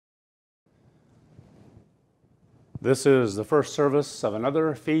This is the first service of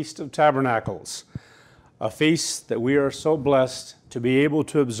another Feast of Tabernacles, a feast that we are so blessed to be able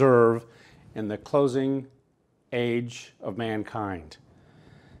to observe in the closing age of mankind.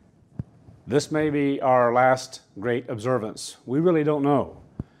 This may be our last great observance. We really don't know.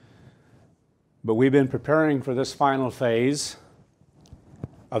 But we've been preparing for this final phase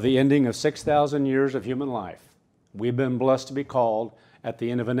of the ending of 6,000 years of human life. We've been blessed to be called at the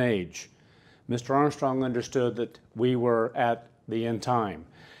end of an age. Mr. Armstrong understood that we were at the end time,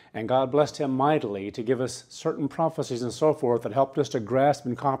 and God blessed him mightily to give us certain prophecies and so forth that helped us to grasp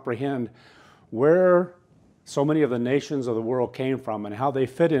and comprehend where so many of the nations of the world came from and how they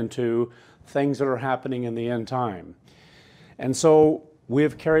fit into things that are happening in the end time. And so we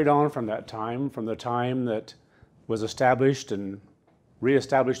have carried on from that time, from the time that was established and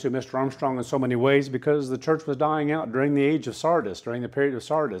reestablished through Mr. Armstrong in so many ways, because the church was dying out during the age of Sardis, during the period of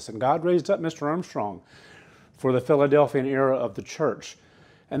Sardis. And God raised up Mr. Armstrong for the Philadelphian era of the church.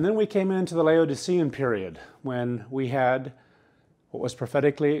 And then we came into the Laodicean period when we had what was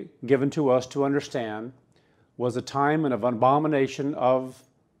prophetically given to us to understand was a time of abomination of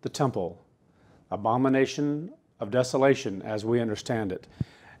the temple, abomination of desolation as we understand it.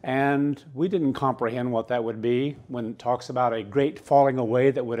 And we didn't comprehend what that would be when it talks about a great falling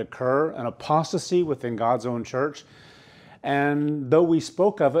away that would occur, an apostasy within God's own church. And though we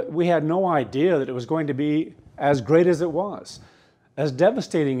spoke of it, we had no idea that it was going to be as great as it was, as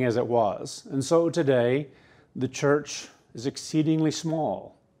devastating as it was. And so today, the church is exceedingly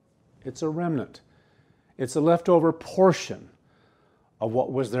small. It's a remnant. It's a leftover portion of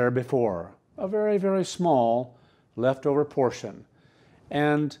what was there before, a very, very small leftover portion.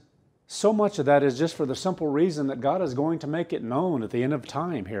 And so much of that is just for the simple reason that God is going to make it known at the end of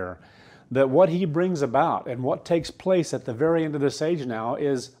time here, that what He brings about and what takes place at the very end of this age now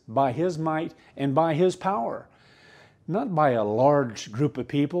is by His might and by His power. Not by a large group of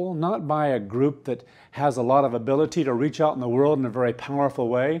people, not by a group that has a lot of ability to reach out in the world in a very powerful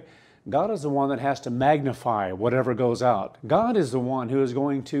way. God is the one that has to magnify whatever goes out. God is the one who is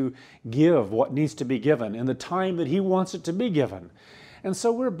going to give what needs to be given in the time that He wants it to be given. And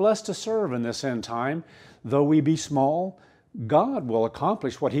so we're blessed to serve in this end time. Though we be small, God will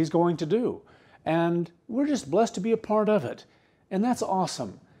accomplish what He's going to do. And we're just blessed to be a part of it. And that's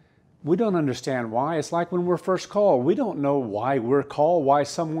awesome. We don't understand why. It's like when we're first called. We don't know why we're called, why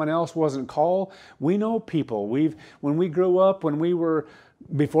someone else wasn't called. We know people. When we grew up,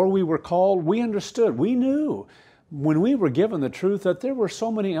 before we were called, we understood. We knew when we were given the truth that there were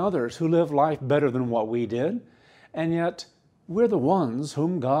so many others who lived life better than what we did. And yet, we're the ones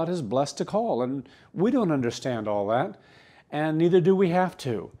whom God has blessed to call, and we don't understand all that, and neither do we have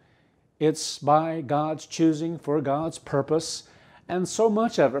to. It's by God's choosing for God's purpose, and so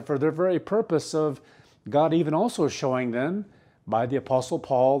much of it for the very purpose of God even also showing then by the Apostle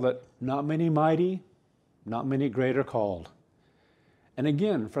Paul that not many mighty, not many great are called. And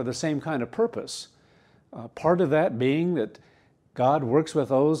again, for the same kind of purpose. Part of that being that God works with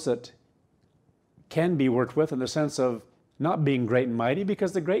those that can be worked with in the sense of not being great and mighty,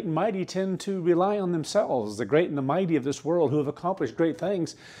 because the great and mighty tend to rely on themselves. The great and the mighty of this world who have accomplished great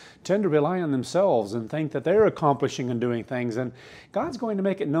things tend to rely on themselves and think that they're accomplishing and doing things. And God's going to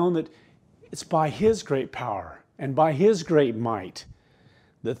make it known that it's by His great power and by His great might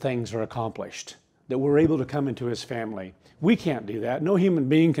that things are accomplished, that we're able to come into His family. We can't do that. No human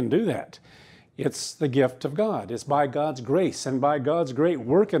being can do that. It's the gift of God. It's by God's grace and by God's great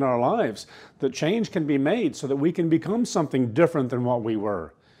work in our lives that change can be made so that we can become something different than what we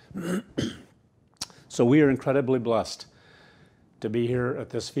were. So we are incredibly blessed to be here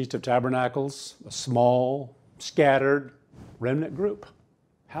at this Feast of Tabernacles, a small, scattered remnant group.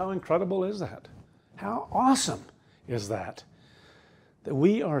 How incredible is that? How awesome is that? That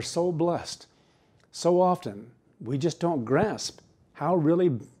we are so blessed. So often, we just don't grasp how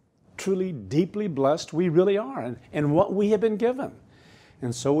really truly deeply blessed we really are and what we have been given.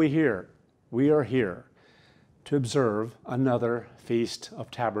 And so we are here to observe another Feast of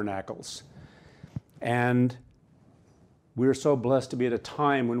Tabernacles. And we're so blessed to be at a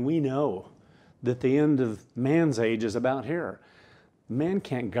time when we know that the end of man's age is about here. Man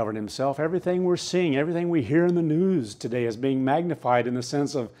can't govern himself. Everything we're seeing, everything we hear in the news today is being magnified in the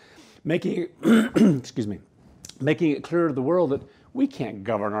sense of making it, making it clear to the world that we can't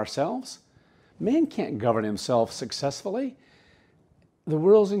govern ourselves. Man can't govern himself successfully. The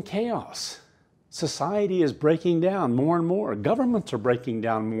world's in chaos. Society is breaking down more and more. Governments are breaking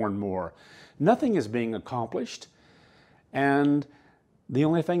down more and more. Nothing is being accomplished. And the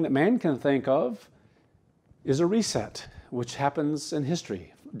only thing that man can think of is a reset, which happens in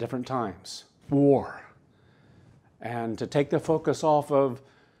history, different times. War. and to take the focus off of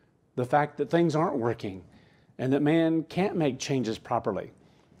the fact that things aren't working and that man can't make changes properly.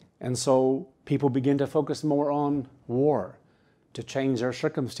 And so people begin to focus more on war, to change their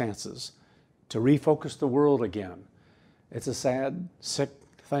circumstances, to refocus the world again. It's a sad, sick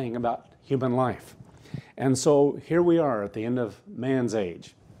thing about human life. And so here we are at the end of man's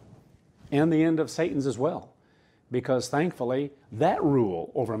age and the end of Satan's as well, because thankfully that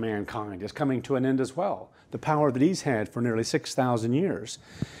rule over mankind is coming to an end as well, the power that he's had for nearly 6,000 years.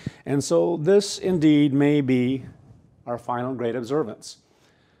 And so this indeed may be our final great observance.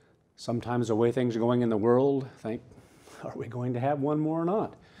 Sometimes the way things are going in the world, think, are we going to have one more or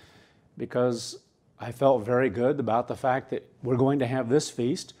not? Because I felt very good about the fact that we're going to have this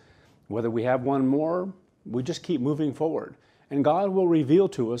feast. Whether we have one more, we just keep moving forward. And God will reveal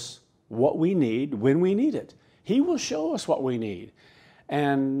to us what we need when we need it. He will show us what we need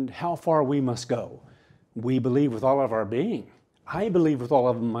and how far we must go. We believe with all of our being, I believe with all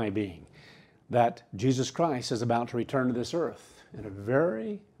of my being, that Jesus Christ is about to return to this earth in a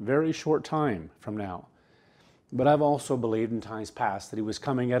very, very short time from now. But I've also believed in times past that he was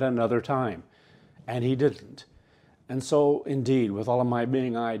coming at another time, and he didn't. And so, indeed, with all of my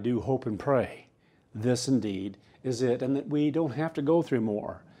being, I do hope and pray this indeed is it, and that we don't have to go through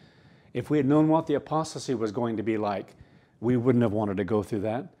more. If we had known what the apostasy was going to be like, we wouldn't have wanted to go through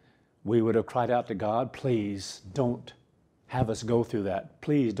that. We would have cried out to God, please don't have us go through that.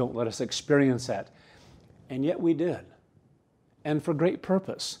 Please don't let us experience that. And yet we did, and for great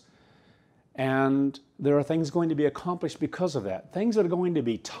purpose. And there are things going to be accomplished because of that, things that are going to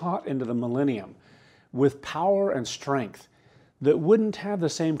be taught into the millennium with power and strength that wouldn't have the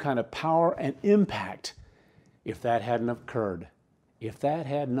same kind of power and impact if that hadn't occurred. If that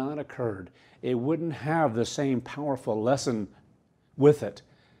had not occurred, it wouldn't have the same powerful lesson with it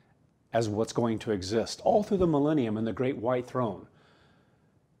as what's going to exist all through the millennium in the great white throne.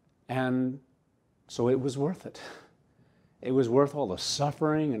 And so it was worth it. It was worth all the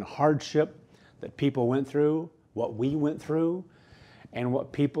suffering and hardship that people went through, what we went through, and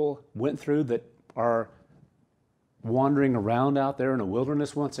what people went through that are wandering around out there in a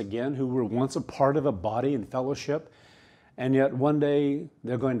wilderness once again, who were once a part of a body and fellowship, and yet one day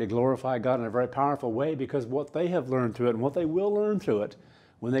they're going to glorify God in a very powerful way, because what they have learned through it and what they will learn through it,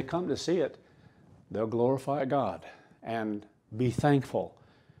 when they come to see it, they'll glorify God and be thankful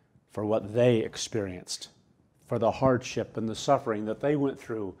for what they experienced, for the hardship and the suffering that they went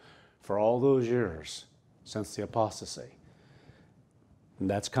through for all those years since the apostasy. And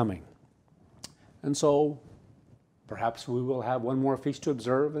that's coming. And so perhaps we will have one more feast to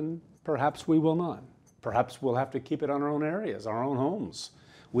observe, and perhaps we will not. Perhaps we'll have to keep it on our own areas, our own homes.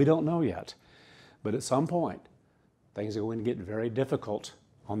 We don't know yet. But at some point, things are going to get very difficult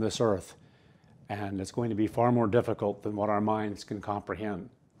on this earth, and it's going to be far more difficult than what our minds can comprehend.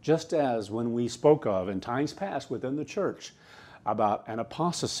 Just as when we spoke of in times past within the church about an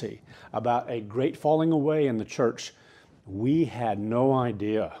apostasy, about a great falling away in the church, we had no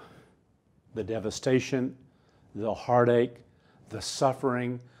idea the devastation, the heartache, the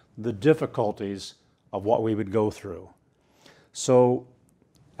suffering, the difficulties of what we would go through. So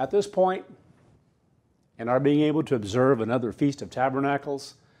at this point, in our being able to observe another Feast of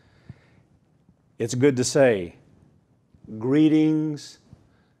Tabernacles, it's good to say, greetings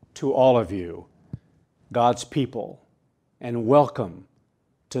to all of you, God's people, and welcome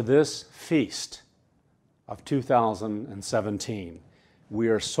to this feast of 2017. We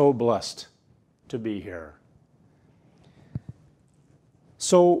are so blessed to be here.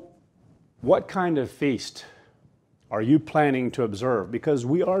 So, what kind of feast are you planning to observe? Because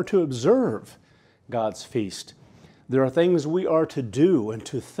we are to observe God's feast. There are things we are to do and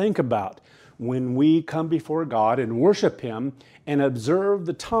to think about when we come before God and worship Him and observe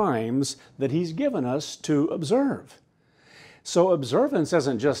the times that He's given us to observe. So observance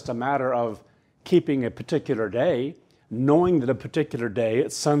isn't just a matter of keeping a particular day, knowing that a particular day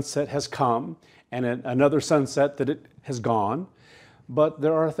at sunset has come and another sunset that it has gone. But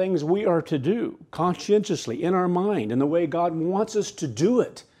there are things we are to do conscientiously in our mind in the way God wants us to do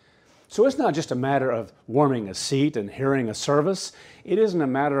it. So it's not just a matter of warming a seat and hearing a service. It isn't a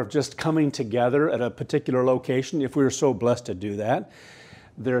matter of just coming together at a particular location, if we are so blessed to do that.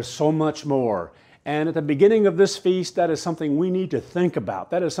 There's so much more. And at the beginning of this feast, that is something we need to think about.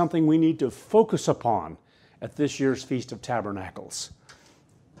 That is something we need to focus upon at this year's Feast of Tabernacles.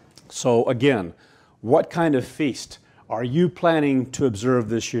 So again, what kind of feast are you planning to observe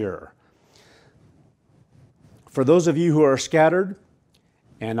this year? For those of you who are scattered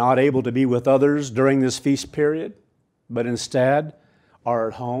and not able to be with others during this feast period, but instead are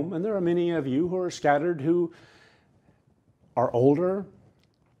at home, and there are many of you who are scattered who are older.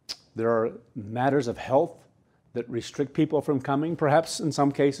 There are matters of health that restrict people from coming, perhaps in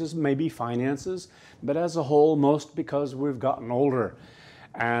some cases, maybe finances, but as a whole, most because we've gotten older.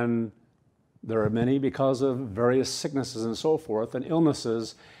 And there are many because of various sicknesses and so forth, and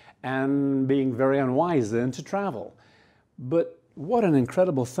illnesses, and being very unwise then to travel. But what an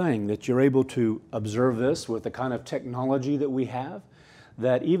incredible thing that you're able to observe this with the kind of technology that we have,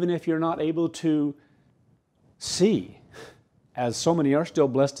 that even if you're not able to see, as so many are still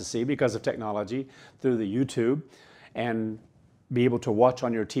blessed to see because of technology through the YouTube, and be able to watch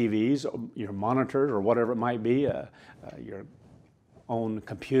on your TVs, your monitors, or whatever it might be, your own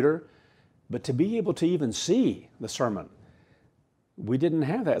computer, but to be able to even see the sermon. We didn't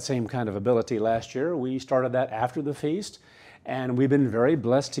have that same kind of ability last year. We started that after the feast, and we've been very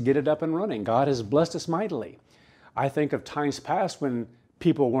blessed to get it up and running. God has blessed us mightily. I think of times past when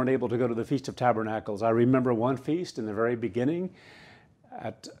people weren't able to go to the Feast of Tabernacles. I remember one feast in the very beginning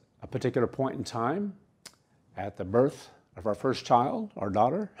at a particular point in time, at the birth of our first child, our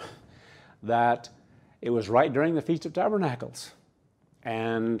daughter, that it was right during the Feast of Tabernacles,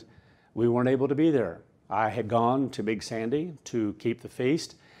 and we weren't able to be there. I had gone to Big Sandy to keep the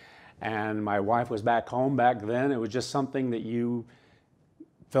feast, and my wife was back home back then. It was just something that you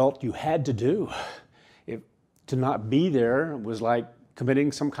felt you had to do. To not be there was like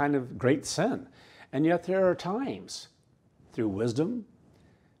committing some kind of great sin. And yet there are times, through wisdom,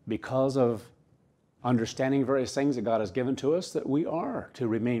 because of understanding various things that God has given to us, that we are to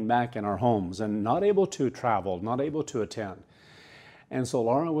remain back in our homes and not able to travel, not able to attend. And so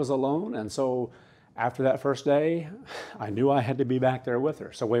Laura was alone, and so after that first day, I knew I had to be back there with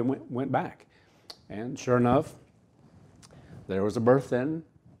her. So we went back. And sure enough, there was a birth then,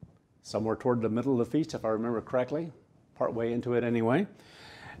 somewhere toward the middle of the feast, if I remember correctly, part way into it anyway.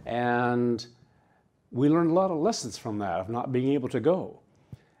 And we learned a lot of lessons from that, of not being able to go.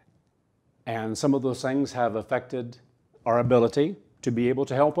 And some of those things have affected our ability to be able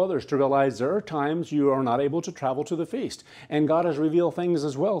to help others, to realize there are times you are not able to travel to the feast. And God has revealed things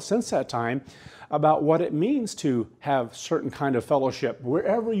as well since that time about what it means to have certain kind of fellowship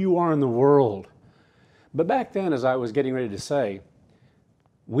wherever you are in the world. But back then, as I was getting ready to say,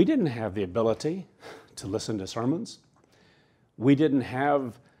 we didn't have the ability to listen to sermons. We didn't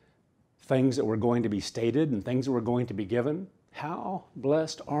have things that were going to be stated and things that were going to be given. How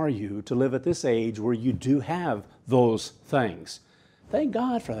blessed are you to live at this age where you do have those things? Thank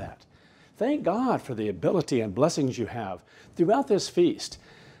God for that. Thank God for the ability and blessings you have throughout this feast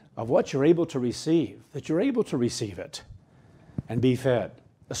of what you're able to receive, that you're able to receive it and be fed,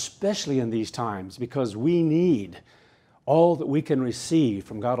 especially in these times, because we need all that we can receive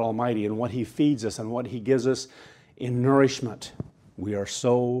from God Almighty and what He feeds us and what He gives us in nourishment. We are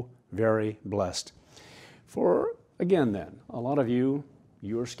so very blessed. For, again then, a lot of you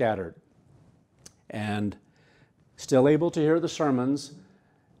are scattered and still able to hear the sermons,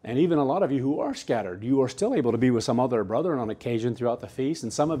 and even a lot of you who are scattered, you are still able to be with some other brother on occasion throughout the feast,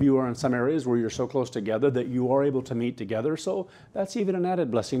 and some of you are in some areas where you're so close together that you are able to meet together, so that's even an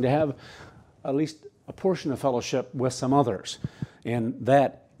added blessing to have at least a portion of fellowship with some others, and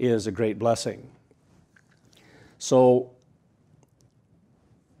that is a great blessing. So,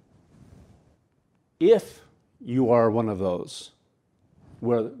 if you are one of those,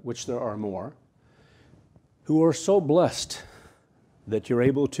 which there are more, who are so blessed that you're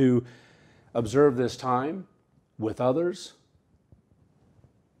able to observe this time with others,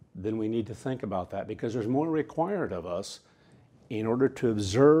 then we need to think about that, because there's more required of us in order to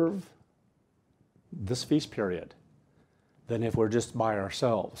observe this feast period than if we're just by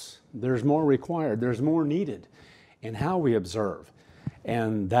ourselves. There's more required, there's more needed in how we observe,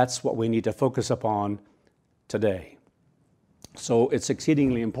 and that's what we need to focus upon today. So it's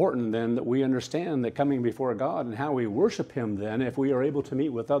exceedingly important then that we understand that coming before God and how we worship Him then, if we are able to meet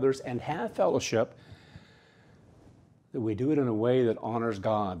with others and have fellowship, that we do it in a way that honors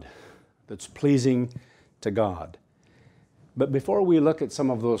God, that's pleasing to God. But before we look at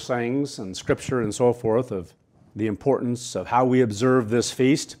some of those things and Scripture and so forth of the importance of how we observe this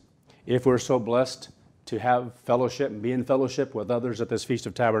feast, if we're so blessed to have fellowship and be in fellowship with others at this Feast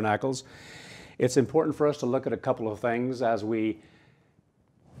of Tabernacles, it's important for us to look at a couple of things as we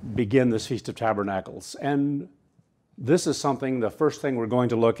begin this Feast of Tabernacles. And this is something, the first thing we're going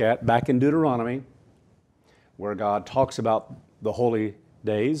to look at back in Deuteronomy, where God talks about the holy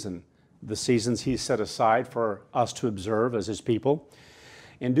days and the seasons He's set aside for us to observe as His people.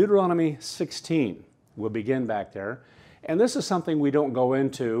 In Deuteronomy 16, we'll begin back there. And this is something we don't go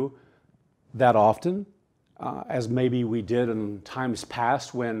into that often, as maybe we did in times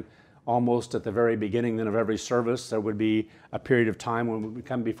past when almost at the very beginning then of every service, there would be a period of time when we would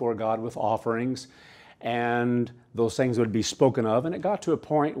come before God with offerings, and those things would be spoken of. And it got to a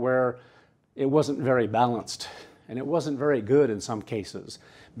point where it wasn't very balanced, and it wasn't very good in some cases,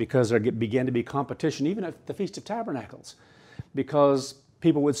 because there began to be competition, even at the Feast of Tabernacles, because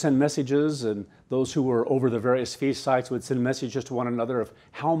people would send messages, and those who were over the various feast sites would send messages to one another of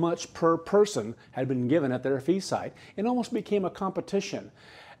how much per person had been given at their feast site. It almost became a competition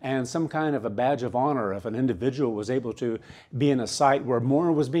and some kind of a badge of honor if an individual was able to be in a site where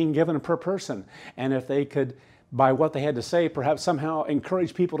more was being given per person, and if they could, by what they had to say, perhaps somehow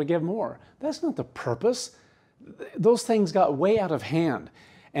encourage people to give more. That's not the purpose. Those things got way out of hand,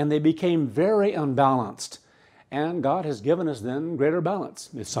 and they became very unbalanced. And God has given us then greater balance.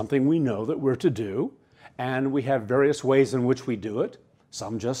 It's something we know that we're to do, and we have various ways in which we do it.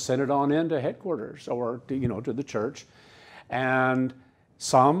 Some just send it on into headquarters or to the church, and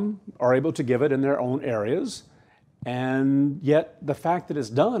some are able to give it in their own areas. And yet the fact that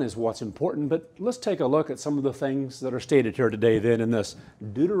it's done is what's important. But let's take a look at some of the things that are stated here today then in this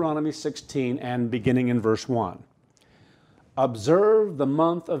Deuteronomy 16 and beginning in verse 1. Observe the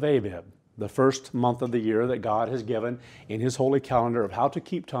month of Abib, the first month of the year that God has given in His holy calendar of how to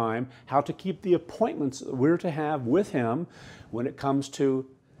keep time, how to keep the appointments that we're to have with Him when it comes to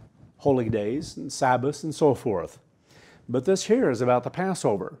holy days and Sabbaths and so forth. But this here is about the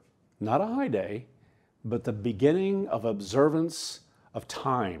Passover, not a high day, but the beginning of observance of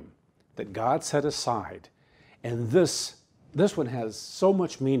time that God set aside. And this one has so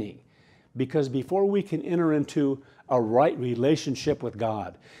much meaning, because before we can enter into a right relationship with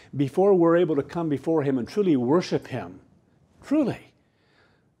God, before we're able to come before Him and truly worship Him, truly,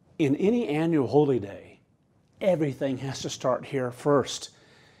 in any annual holy day, everything has to start here first.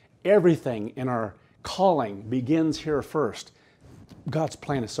 Everything in our calling begins here first. God's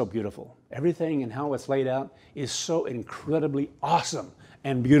plan is so beautiful. Everything and how it's laid out is so incredibly awesome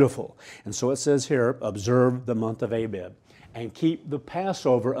and beautiful. And so it says here, observe the month of Abib, and keep the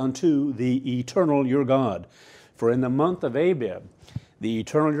Passover unto the eternal your God. For in the month of Abib, the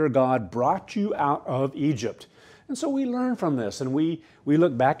eternal your God brought you out of Egypt. And so we learn from this, and we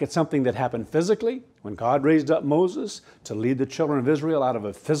look back at something that happened physically when God raised up Moses to lead the children of Israel out of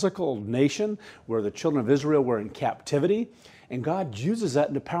a physical nation where the children of Israel were in captivity. And God uses that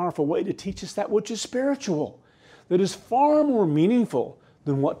in a powerful way to teach us that which is spiritual, that is far more meaningful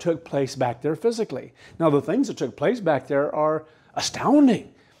than what took place back there physically. Now, the things that took place back there are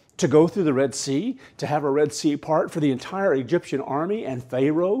astounding. To go through the Red Sea, to have a Red Sea part for the entire Egyptian army and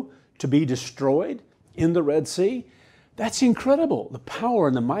Pharaoh to be destroyed in the Red Sea, that's incredible. The power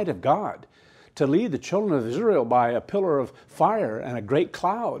and the might of God to lead the children of Israel by a pillar of fire and a great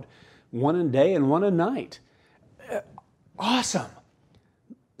cloud, one in day and one in night. Awesome.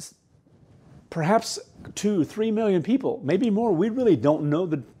 Perhaps 2-3 million people, maybe more. We really don't know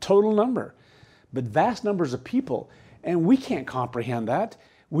the total number, but vast numbers of people, and we can't comprehend that.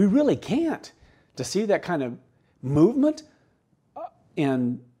 We really can't. To see that kind of movement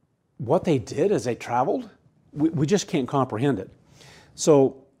and what they did as they traveled, we just can't comprehend it.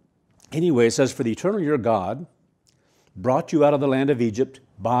 So anyway, it says, for the eternal your God brought you out of the land of Egypt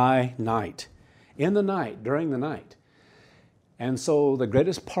by night, in the night, during the night. And so the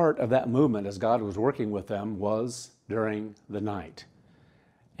greatest part of that movement as God was working with them was during the night.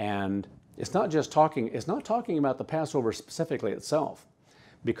 And it's not talking about the Passover specifically itself,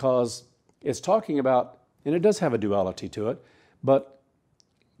 because it's talking about, and it does have a duality to it, but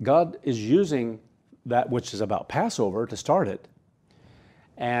God is using that which is about Passover to start it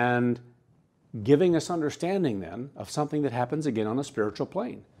and giving us understanding then of something that happens again on a spiritual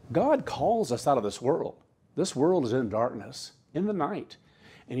plane. God calls us out of this world. This world is in darkness, in the night,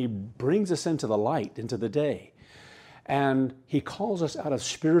 and He brings us into the light, into the day. And He calls us out of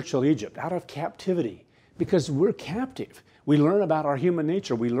spiritual Egypt, out of captivity, because we're captive. We learn about our human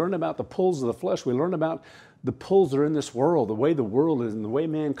nature. We learn about the pulls of the flesh. We learn about the pulls that are in this world, the way the world is and the way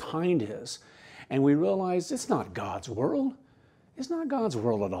mankind is. And we realize it's not God's world. It's not God's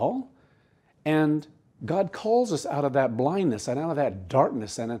world at all. And God calls us out of that blindness and out of that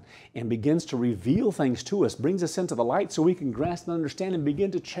darkness and begins to reveal things to us, brings us into the light so we can grasp and understand and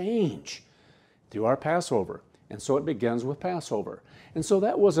begin to change through our Passover. And so it begins with Passover. And so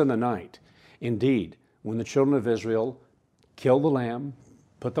that was in the night. Indeed, when the children of Israel killed the lamb,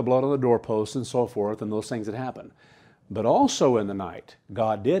 put the blood on the doorposts and so forth, and those things that happened. But also in the night,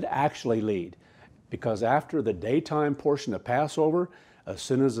 God did actually lead, because after the daytime portion of Passover, as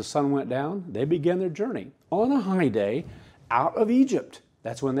soon as the sun went down, they began their journey on a high day out of Egypt.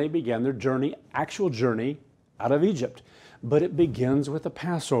 That's when they began their journey, actual journey out of Egypt. but it begins with the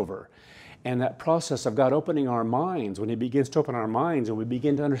Passover. And that process of God opening our minds, when He begins to open our minds and we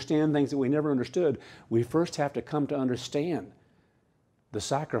begin to understand things that we never understood, we first have to come to understand the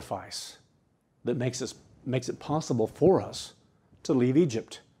sacrifice that makes it possible for us to leave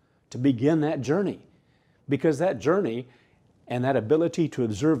Egypt, to begin that journey. Because that journey and that ability to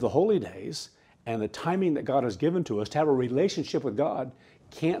observe the holy days and the timing that God has given to us to have a relationship with God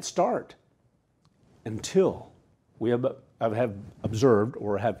can't start until we have observed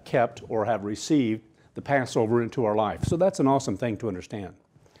or have kept or have received the Passover into our life. So that's an awesome thing to understand.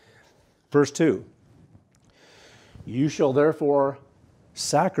 Verse 2, you shall therefore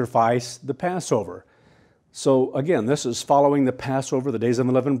sacrifice the Passover. So again, this is following the Passover, the days of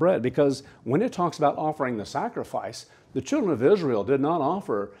unleavened bread, because when it talks about offering the sacrifice, the children of Israel did not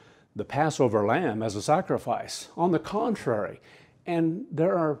offer the Passover lamb as a sacrifice. On the contrary, and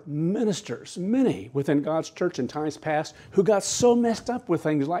there are ministers, many within God's church in times past, who got so messed up with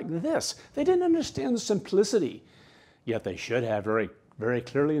things like this. They didn't understand the simplicity, yet they should have very, very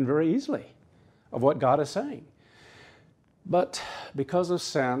clearly and very easily of what God is saying. But because of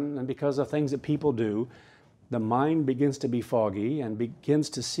sin and because of things that people do, the mind begins to be foggy and begins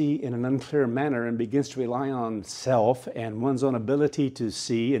to see in an unclear manner and begins to rely on self and one's own ability to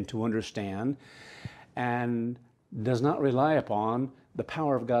see and to understand, and does not rely upon the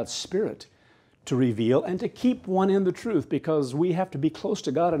power of God's Spirit to reveal and to keep one in the truth, because we have to be close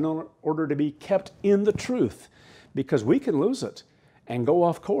to God in order to be kept in the truth, because we can lose it and go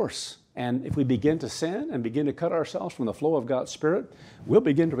off course. And if we begin to sin and begin to cut ourselves from the flow of God's Spirit, we'll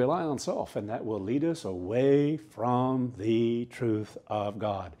begin to rely on self, and that will lead us away from the truth of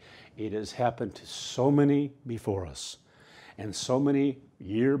God. It has happened to so many before us, and so many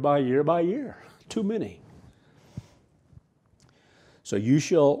year by year by year, too many. So you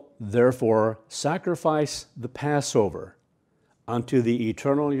shall therefore sacrifice the Passover unto the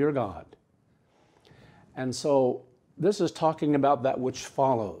eternal your God. And so this is talking about that which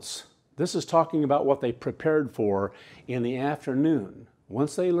follows. This is talking about what they prepared for in the afternoon.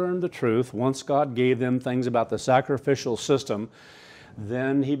 Once they learned the truth, once God gave them things about the sacrificial system,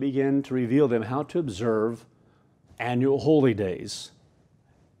 then He began to reveal them how to observe annual holy days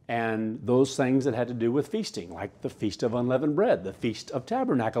and those things that had to do with feasting, like the Feast of Unleavened Bread, the Feast of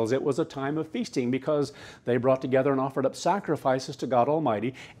Tabernacles. It was a time of feasting because they brought together and offered up sacrifices to God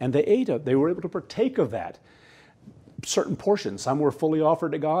Almighty, and they ate it. They were able to partake of that. Certain portions, some were fully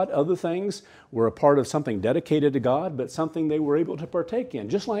offered to God, other things were a part of something dedicated to God, but something they were able to partake in,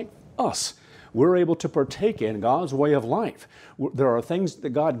 just like us. We're able to partake in God's way of life. There are things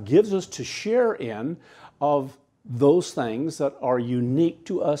that God gives us to share in of those things that are unique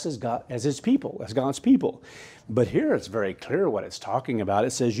to us as His people, as God's people. But here it's very clear what it's talking about.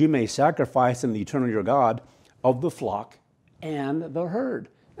 It says, you may sacrifice in the eternal your God of the flock and the herd.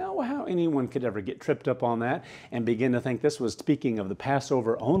 Now, how anyone could ever get tripped up on that and begin to think this was speaking of the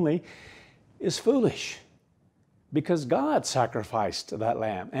Passover only is foolish, because God sacrificed that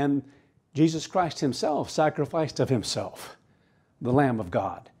lamb, and Jesus Christ Himself sacrificed of Himself, the Lamb of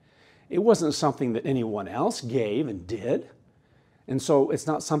God. It wasn't something that anyone else gave and did. And so it's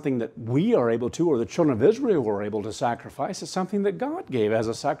not something that we are able to, or the children of Israel were able to sacrifice. It's something that God gave as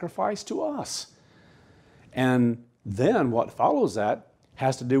a sacrifice to us. And then what follows that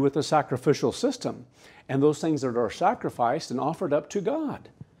has to do with the sacrificial system and those things that are sacrificed and offered up to God.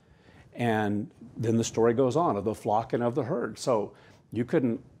 And then the story goes on of the flock and of the herd. So you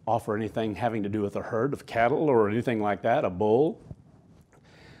couldn't offer anything having to do with a herd of cattle or anything like that, a bull.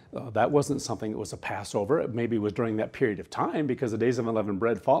 That wasn't something that was a Passover. It maybe was during that period of time, because the days of unleavened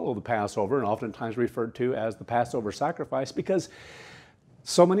bread follow the Passover, and oftentimes referred to as the Passover sacrifice, because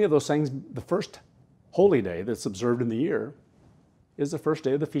so many of those things, the first holy day that's observed in the year is the first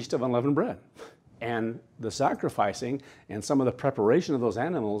day of the Feast of Unleavened Bread. And the sacrificing and some of the preparation of those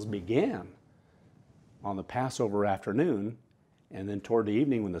animals began on the Passover afternoon, and then toward the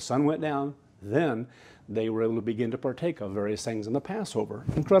evening when the sun went down, then they were able to begin to partake of various things in the Passover.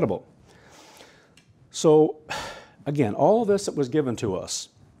 Incredible. So, again, all this that was given to us,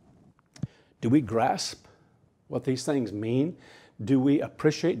 do we grasp what these things mean? Do we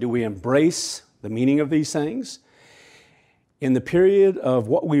appreciate, do we embrace the meaning of these things? In the period of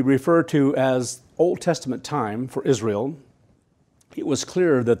what we refer to as Old Testament time for Israel, it was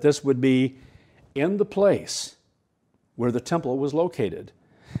clear that this would be in the place where the temple was located.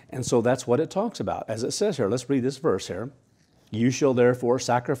 And so that's what it talks about. As it says here, let's read this verse here. You shall therefore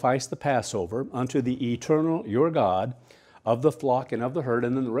sacrifice the Passover unto the eternal your God of the flock and of the herd.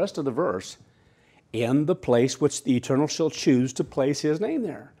 And then the rest of the verse, in the place which the eternal shall choose to place His name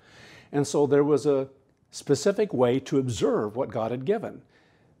there. And so there was a specific way to observe what God had given.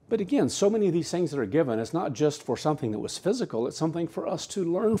 But again, so many of these things that are given, it's not just for something that was physical, it's something for us to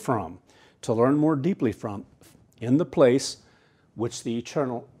learn from, to learn more deeply from, in the place which the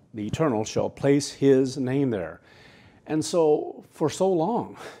eternal shall place his name there. And so, for so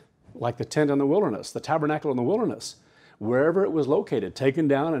long, like the tent in the wilderness, the tabernacle in the wilderness, wherever it was located, taken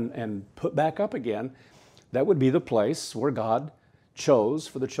down and put back up again, that would be the place where God chose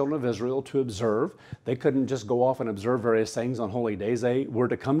for the children of Israel to observe. They couldn't just go off and observe various things on holy days. They were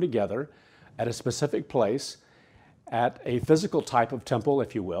to come together at a specific place, at a physical type of temple,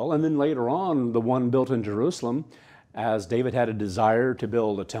 if you will, and then later on, the one built in Jerusalem, as David had a desire to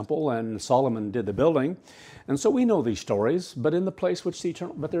build a temple and Solomon did the building. And so we know these stories, but in the place which the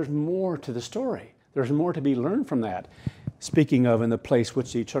eternal, but there's more to the story. There's more to be learned from that. Speaking of in the place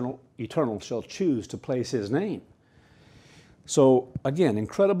which the eternal shall choose to place his name. So again,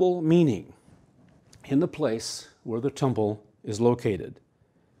 incredible meaning in the place where the temple is located.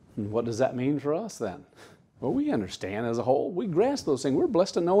 And what does that mean for us then? Well, we understand as a whole. We grasp those things. We're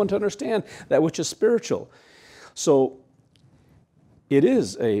blessed to know and to understand that which is spiritual. So it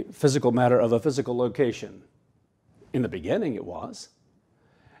is a physical matter of a physical location. In the beginning it was.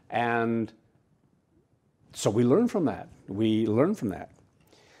 And so we learn from that. We learn from that.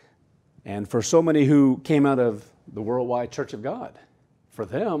 And for so many who came out of the Worldwide Church of God, for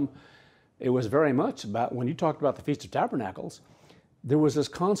them, it was very much about, when you talked about the Feast of Tabernacles, there was this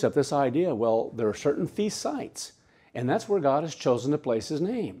concept, this idea, well, there are certain feast sites, and that's where God has chosen to place his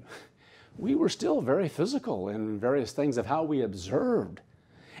name. We were still very physical in various things of how we observed.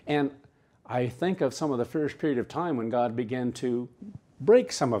 And I think of some of the first period of time when God began to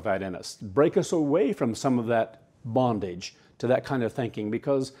break some of that in us, break us away from some of that bondage to that kind of thinking,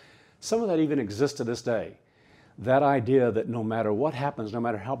 because some of that even exists to this day. That idea that no matter what happens, no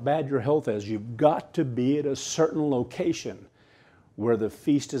matter how bad your health is, you've got to be at a certain location where the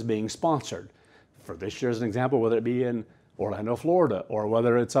feast is being sponsored. For this year as an example, whether it be in Orlando, Florida, or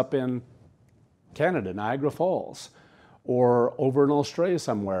whether it's up in Canada, Niagara Falls, or over in Australia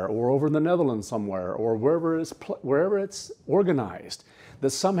somewhere, or over in the Netherlands somewhere, or wherever it's organized, that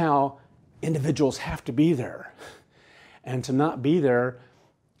somehow individuals have to be there. And to not be there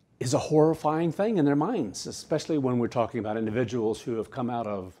is a horrifying thing in their minds, especially when we're talking about individuals who have come out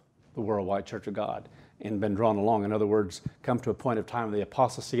of the Worldwide Church of God and been drawn along. In other words, come to a point of time of the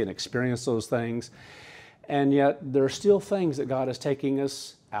apostasy and experience those things. And yet there are still things that God is taking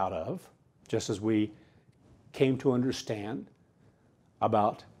us out of, just as we came to understand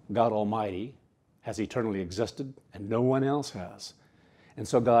about God Almighty has eternally existed and no one else has. And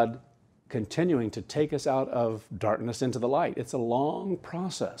so God continuing to take us out of darkness into the light. It's a long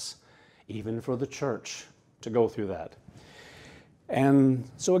process, even for the church, to go through that. And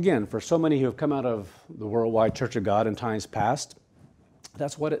so again, for so many who have come out of the Worldwide Church of God in times past,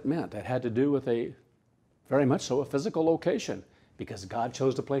 that's what it meant. It had to do with very much so, a physical location, because God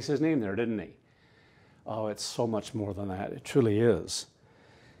chose to place his name there, didn't he? Oh, it's so much more than that. It truly is.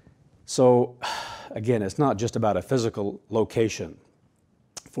 So again, it's not just about a physical location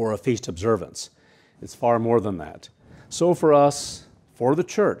for a feast observance. It's far more than that. So for us, for the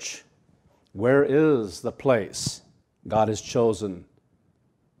church, where is the place God has chosen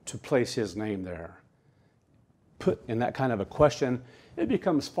to place his name there? Put in that kind of a question, it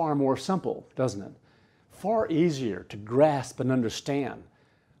becomes far more simple, doesn't it? Far easier to grasp and understand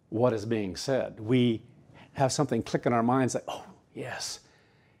what is being said. We have something click in our minds like, oh, yes.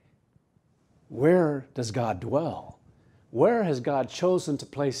 Where does God dwell? Where has God chosen to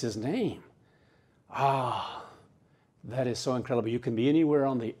place his name? Ah, that is so incredible. You can be anywhere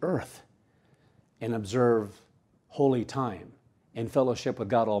on the earth and observe holy time in fellowship with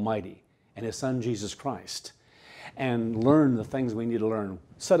God Almighty and his Son, Jesus Christ, and learn the things we need to learn.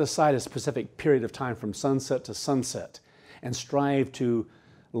 Set aside a specific period of time from sunset to sunset and strive to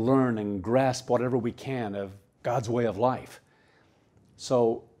learn and grasp whatever we can of God's way of life.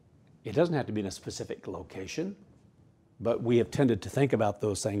 So it doesn't have to be in a specific location, but we have tended to think about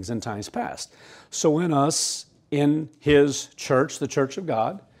those things in times past. So in us, in his church, the Church of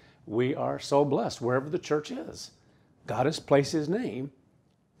God, we are so blessed wherever the church is. God has placed his name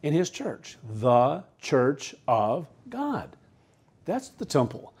in his church, the Church of God. That's the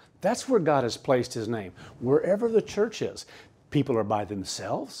temple. That's where God has placed his name. Wherever the church is, people are by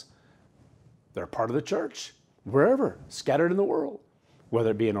themselves. They're part of the church, wherever, scattered in the world,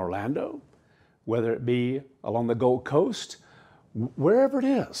 whether it be in Orlando, whether it be along the Gold Coast, wherever it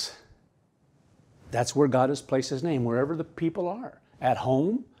is. That's where God has placed his name, wherever the people are. At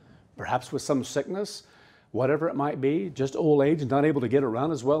home, perhaps with some sickness, whatever it might be, just old age, not able to get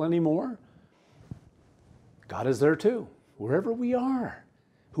around as well anymore. God is there too. Wherever we are,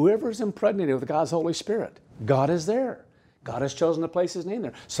 whoever is impregnated with God's Holy Spirit, God is there. God has chosen to place His name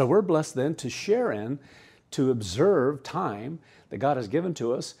there. So we're blessed then to share in, to observe time that God has given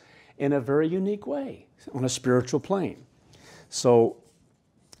to us in a very unique way, on a spiritual plane. So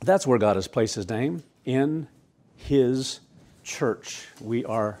that's where God has placed His name, in His church. We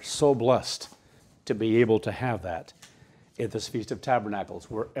are so blessed to be able to have that at this Feast of Tabernacles,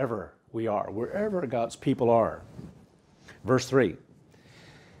 wherever we are, wherever God's people are. Verse 3,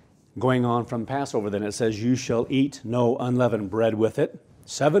 going on from Passover, then it says, you shall eat no unleavened bread with it.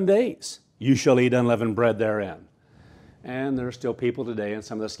 7 days you shall eat unleavened bread therein. And there are still people today in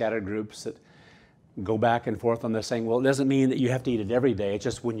some of the scattered groups that go back and forth on this, saying, well, it doesn't mean that you have to eat it every day. It's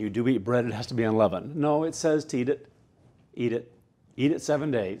just when you do eat bread, it has to be unleavened. No, it says to eat it. Eat it. Eat it 7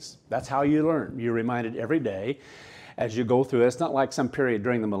 days. That's how you learn. You're reminded every day as you go through it. It's not like some period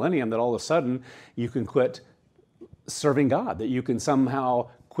during the millennium that all of a sudden you can quit serving God, that you can somehow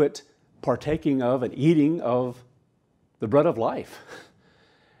quit partaking of and eating of the bread of life,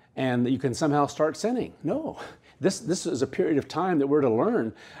 and that you can somehow start sinning. No. This is a period of time that we're to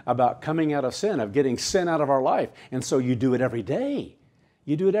learn about coming out of sin, of getting sin out of our life. And so you do it every day.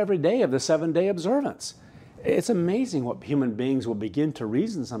 You do it every day of the 7-day observance. It's amazing what human beings will begin to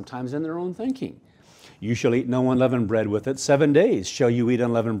reason sometimes in their own thinking. You shall eat no unleavened bread with it. 7 days shall you eat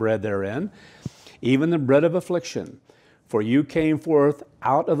unleavened bread therein, even the bread of affliction. For you came forth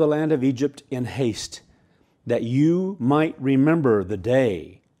out of the land of Egypt in haste, that you might remember the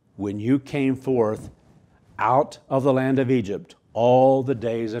day when you came forth out of the land of Egypt all the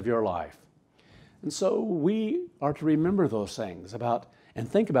days of your life. And so we are to remember those things about and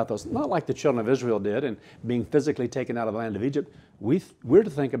think about those, not like the children of Israel did and being physically taken out of the land of Egypt. We're to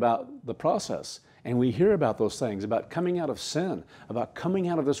think about the process, and we hear about those things, about coming out of sin, about coming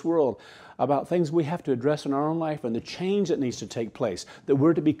out of this world, about things we have to address in our own life and the change that needs to take place, that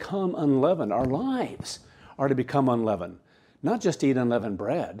we're to become unleavened. Our lives are to become unleavened, not just to eat unleavened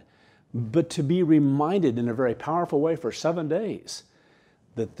bread, but to be reminded in a very powerful way for 7 days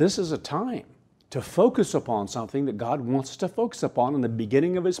that this is a time to focus upon something that God wants us to focus upon in the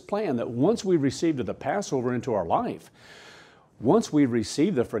beginning of His plan, that once we've received the Passover into our life, once we've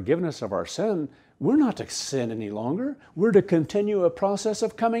received the forgiveness of our sin, we're not to sin any longer. We're to continue a process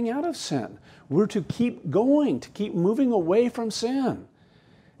of coming out of sin. We're to keep going, to keep moving away from sin.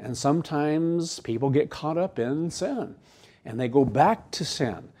 And sometimes people get caught up in sin and they go back to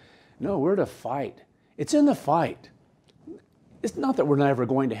sin. No, we're to fight. It's in the fight. It's not that we're never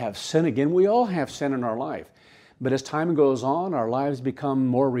going to have sin again. We all have sin in our life. But as time goes on, our lives become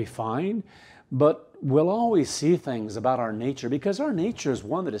more refined. But we'll always see things about our nature, because our nature is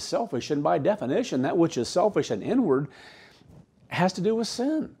one that is selfish. And by definition, that which is selfish and inward has to do with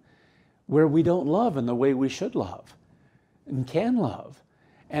sin, where we don't love in the way we should love and can love.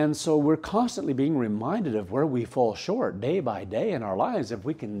 And so we're constantly being reminded of where we fall short day by day in our lives, if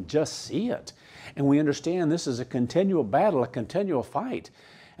we can just see it. And we understand this is a continual battle, a continual fight,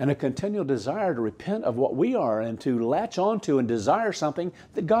 and a continual desire to repent of what we are and to latch onto and desire something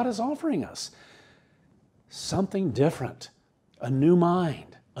that God is offering us. Something different, a new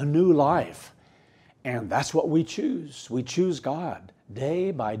mind, a new life. And that's what we choose. We choose God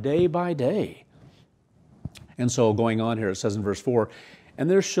day by day by day. And so going on here, it says in verse 4, and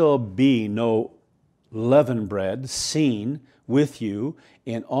there shall be no leavened bread seen with you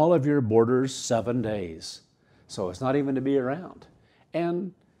in all of your borders 7 days. So it's not even to be around.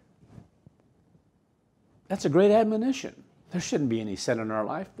 And that's a great admonition. There shouldn't be any sin in our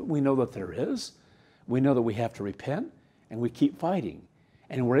life, but we know that there is. We know that we have to repent, and we keep fighting.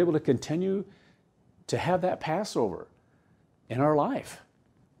 And we're able to continue to have that Passover in our life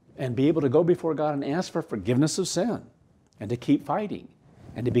and be able to go before God and ask for forgiveness of sin and to keep fighting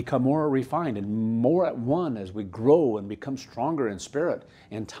and to become more refined and more at one as we grow and become stronger in spirit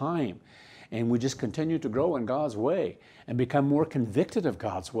and time. And we just continue to grow in God's way and become more convicted of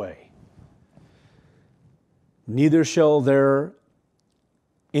God's way. Neither shall there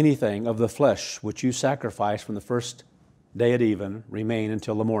anything of the flesh which you sacrifice from the first day at even remain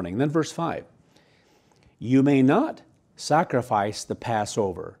until the morning. Then verse 5, you may not sacrifice the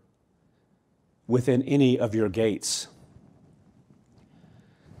Passover within any of your gates.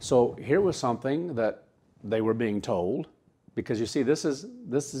 So here was something that they were being told, because you see, this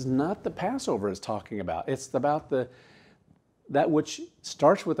is not the Passover it's talking about. It's about that which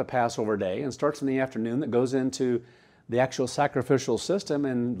starts with the Passover day and starts in the afternoon, that goes into the actual sacrificial system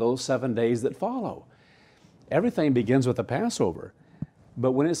in those 7 days that follow. Everything begins with the Passover.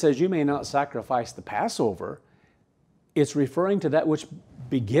 But when it says you may not sacrifice the Passover, it's referring to that which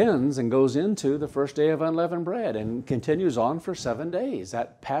begins and goes into the first day of unleavened bread and continues on for 7 days,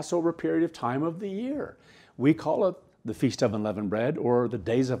 that Passover period of time of the year. We call it the Feast of Unleavened Bread or the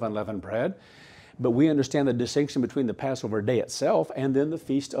Days of Unleavened Bread, but we understand the distinction between the Passover day itself and then the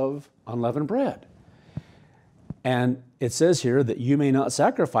Feast of Unleavened Bread. And it says here that you may not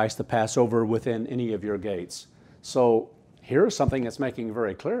sacrifice the Passover within any of your gates. So here's something that's making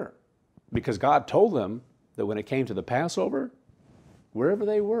very clear, because God told them that when it came to the Passover, wherever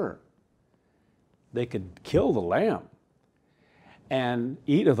they were, they could kill the lamb and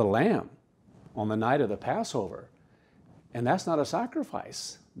eat of the lamb on the night of the Passover. And that's not a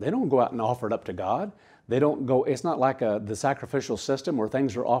sacrifice. They don't go out and offer it up to God. They don't go, it's not like the sacrificial system where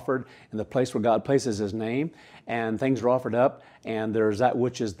things are offered in the place where God places His name and things are offered up and there's that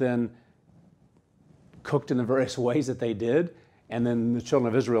which is then cooked in the various ways that they did and then the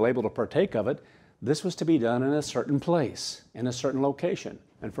children of Israel are able to partake of it. This was to be done in a certain place, in a certain location.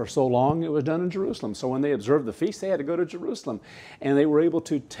 And for so long, it was done in Jerusalem. So when they observed the feast, they had to go to Jerusalem. And they were able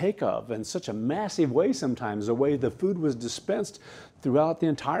to take of, in such a massive way sometimes, the way the food was dispensed throughout the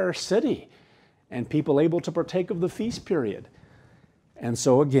entire city. And people able to partake of the feast period. And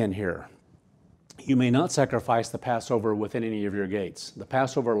so again here, you may not sacrifice the Passover within any of your gates. The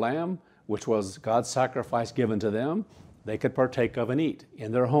Passover lamb, which was God's sacrifice given to them, they could partake of and eat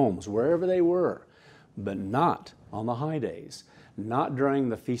in their homes, wherever they were, but not on the high days, not during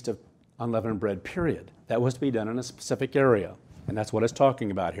the Feast of Unleavened Bread period. That was to be done in a specific area, and that's what it's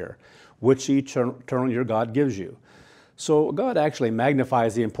talking about here, which eternal your God gives you. So God actually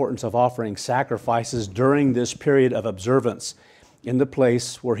magnifies the importance of offering sacrifices during this period of observance in the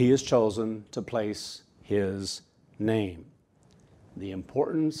place where He has chosen to place His name. The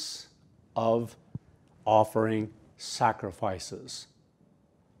importance of offering sacrifices.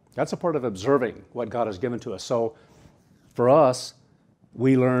 That's a part of observing what God has given to us. So for us,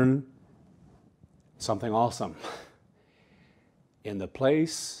 we learn something awesome. In the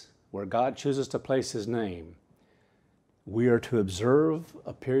place where God chooses to place His name, we are to observe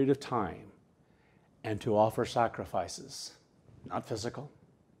a period of time and to offer sacrifices. Not physical.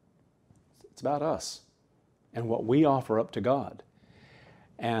 It's about us and what we offer up to God.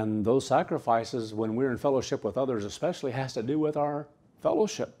 And those sacrifices, when we're in fellowship with others especially, has to do with our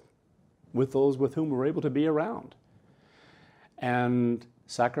fellowship with those with whom we're able to be around. And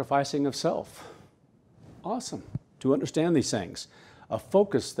sacrificing of self. Awesome to understand these things. A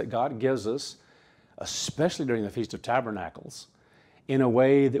focus that God gives us, especially during the Feast of Tabernacles, in a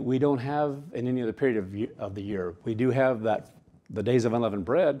way that we don't have in any other period of the year. We do have the Days of Unleavened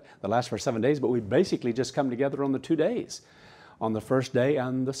Bread that last for 7 days, but we basically just come together on the 2 days, on the first day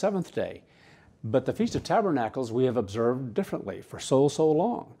and the 7th day. But the Feast of Tabernacles we have observed differently for so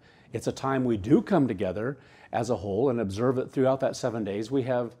long. It's a time we do come together as a whole and observe it throughout that 7 days. We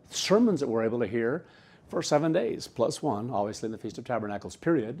have sermons that we're able to hear for 7 days, plus one, obviously in the Feast of Tabernacles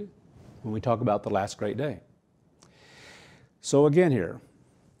period, when we talk about the last great day. So again here,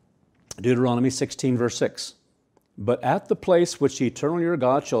 Deuteronomy 16, verse 6. But at the place which the eternal your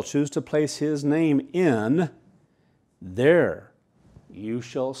God shall choose to place His name in, there you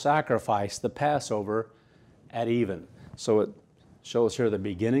shall sacrifice the Passover at even. So it shows here the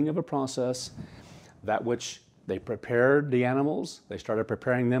beginning of a process, that which they prepared the animals, they started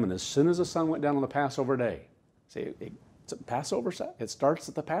preparing them, and as soon as the sun went down on the Passover day, see, it's a Passover, it starts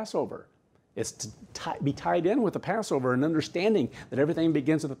at the Passover. It's to be tied in with the Passover and understanding that everything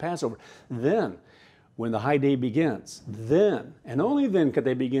begins with the Passover. Then, when the high day begins, then, and only then could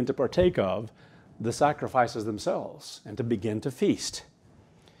they begin to partake of the sacrifices themselves and to begin to feast.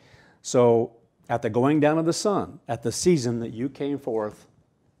 So, at the going down of the sun, at the season that you came forth,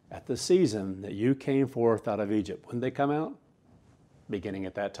 out of Egypt, when they come out, beginning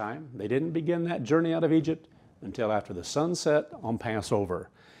at that time, they didn't begin that journey out of Egypt until after the sunset on Passover.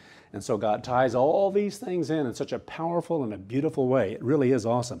 And so God ties all these things in such a powerful and a beautiful way. It really is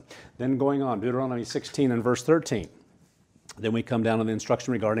awesome. Then going on, Deuteronomy 16 and verse 13. Then we come down to the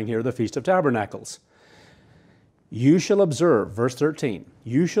instruction regarding here the Feast of Tabernacles. You shall observe, verse 13,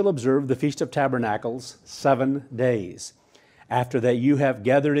 you shall observe the Feast of Tabernacles 7 days. After that you have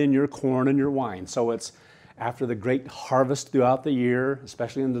gathered in your corn and your wine. So it's after the great harvest throughout the year,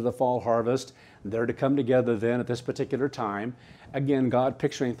 especially into the fall harvest. They're to come together then at this particular time. Again, God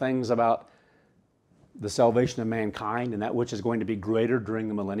picturing things about the salvation of mankind and that which is going to be greater during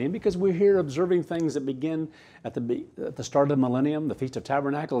the millennium, because we're here observing things that begin at the start of the millennium. The Feast of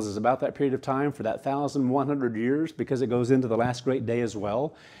Tabernacles is about that period of time for that 1,100 years, because it goes into the last great day as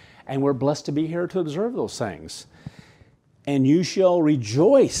well. And we're blessed to be here to observe those things. And you shall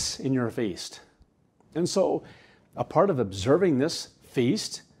rejoice in your feast. And so a part of observing this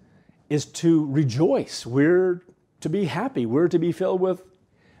feast is to rejoice. We're to be happy. We're to be filled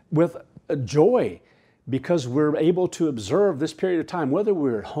with joy because we're able to observe this period of time, whether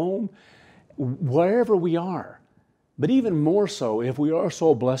we're at home, wherever we are. But even more so, if we are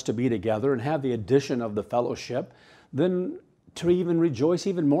so blessed to be together and have the addition of the fellowship, then to even rejoice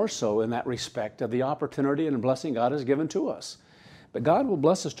even more so in that respect of the opportunity and blessing God has given to us. But God will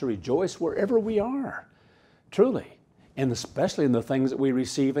bless us to rejoice wherever we are, truly, and especially in the things that we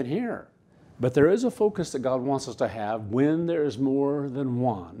receive and hear. But there is a focus that God wants us to have when there is more than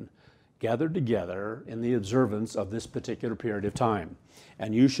one gathered together in the observance of this particular period of time.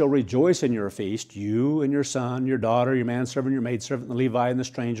 And you shall rejoice in your feast, you and your son, your daughter, your manservant, your maidservant, the Levi and the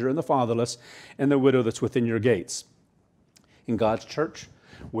stranger and the fatherless and the widow that's within your gates. In God's church,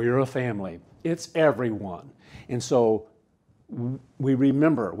 we're a family. It's everyone. And so we're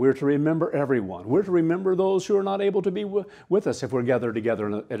to remember everyone. We're to remember those who are not able to be with us if we're gathered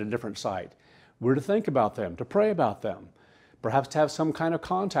together at a different site. We're to think about them, to pray about them, perhaps to have some kind of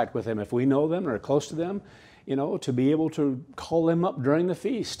contact with them if we know them or are close to them, to be able to call them up during the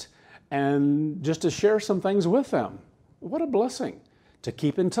feast and just to share some things with them. What a blessing to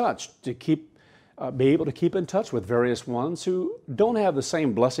keep in touch, to be able to keep in touch with various ones who don't have the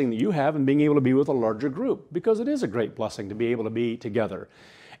same blessing that you have in being able to be with a larger group, because it is a great blessing to be able to be together.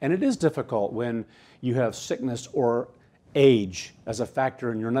 And it is difficult when you have sickness or age as a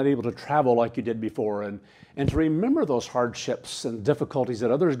factor and you're not able to travel like you did before, and to remember those hardships and difficulties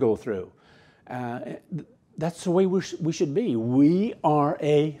that others go through. That's the way we should be. We are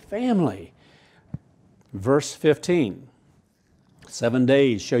a family. Verse 15. 7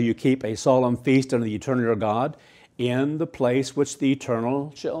 days shall you keep a solemn feast unto the eternal your God in the place which the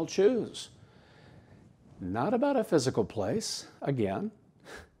eternal shall choose. Not about a physical place, again,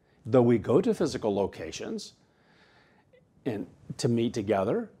 though we go to physical locations and to meet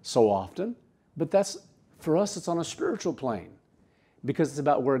together so often, but for us it's on a spiritual plane because it's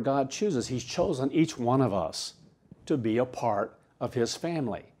about where God chooses. He's chosen each one of us to be a part of His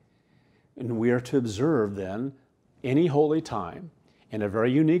family. And we are to observe then any holy time in a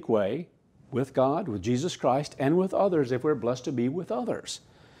very unique way with God, with Jesus Christ, and with others if we're blessed to be with others.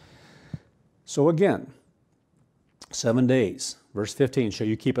 So again, 7 days, verse 15, shall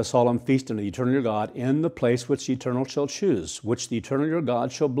you keep a solemn feast unto the eternal your God in the place which the eternal shall choose, which the eternal your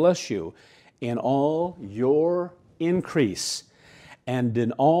God shall bless you in all your increase and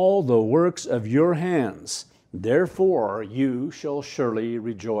in all the works of your hands. Therefore you shall surely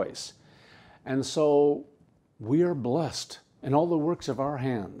rejoice. And so we are blessed in all the works of our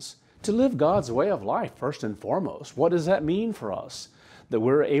hands to live God's way of life first and foremost. What does that mean for us? That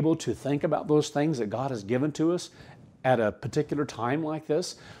we're able to think about those things that God has given to us at a particular time like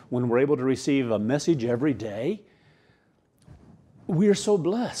this, when we're able to receive a message every day. We are so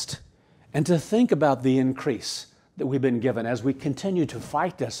blessed. And to think about the increase that we've been given as we continue to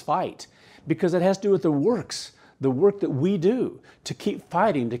fight this fight, because it has to do with the work that we do, to keep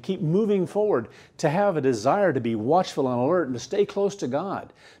fighting, to keep moving forward, to have a desire to be watchful and alert and to stay close to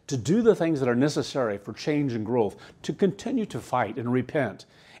God, to do the things that are necessary for change and growth, to continue to fight and repent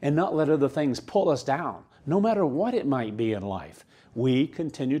and not let other things pull us down, no matter what it might be in life. We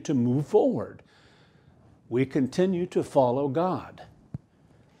continue to move forward. We continue to follow God.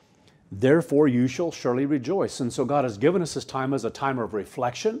 Therefore you shall surely rejoice. And so God has given us this time as a time of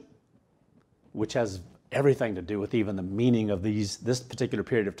reflection, which has everything to do with even the meaning of this particular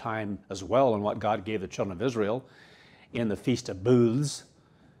period of time as well, and what God gave the children of Israel in the Feast of Booths.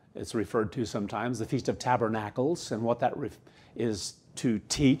 It's referred to sometimes, the Feast of Tabernacles, and what that is to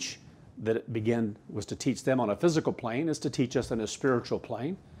teach, that it was to teach them on a physical plane, is to teach us on a spiritual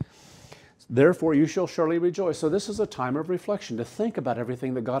plane. Therefore you shall surely rejoice. So this is a time of reflection, to think about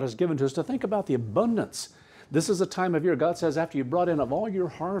everything that God has given to us, to think about the abundance. This is a time of year, God says, after you brought in of all your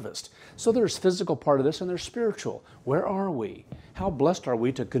harvest. So there's physical part of this and there's spiritual. Where are we? How blessed are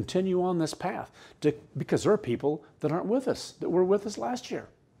we to continue on this path? Because there are people that aren't with us, that were with us last year.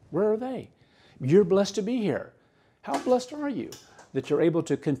 Where are they? You're blessed to be here. How blessed are you that you're able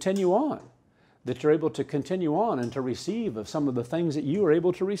to continue on? That you're able to continue on and to receive of some of the things that you are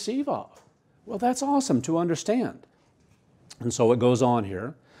able to receive of. Well, that's awesome to understand. And so it goes on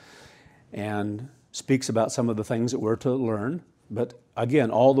here and speaks about some of the things that we're to learn. But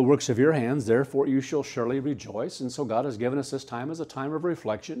again, all the works of your hands, therefore you shall surely rejoice. And so God has given us this time as a time of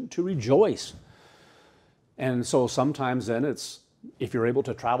reflection to rejoice. And so sometimes then it's, if you're able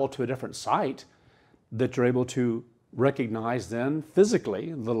to travel to a different site, that you're able to recognize then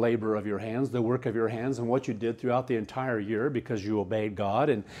physically the labor of your hands, the work of your hands, and what you did throughout the entire year because you obeyed God,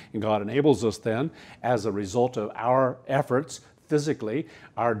 and God enables us then, as a result of our efforts, physically,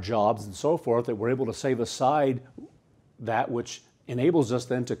 our jobs and so forth, that we're able to save aside that which enables us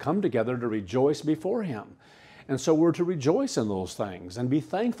then to come together to rejoice before Him. And so we're to rejoice in those things and be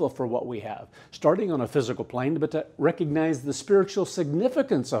thankful for what we have, starting on a physical plane, but to recognize the spiritual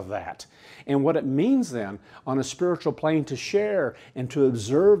significance of that and what it means then on a spiritual plane to share and to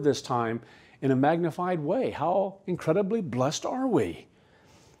observe this time in a magnified way. How incredibly blessed are we?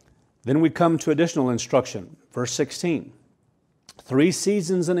 Then we come to additional instruction, verse 16. 3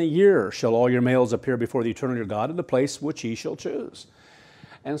 seasons in a year shall all your males appear before the eternal your God in the place which He shall choose.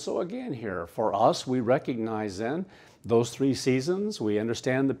 And so again here, for us, we recognize then those 3 seasons. We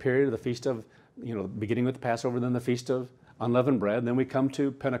understand the period of the Feast of, beginning with the Passover, then the Feast of Unleavened Bread. Then we come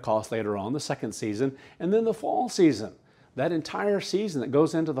to Pentecost later on, the 2nd season, and then the fall season, that entire season that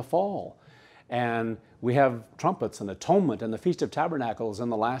goes into the fall. And we have trumpets and atonement and the Feast of Tabernacles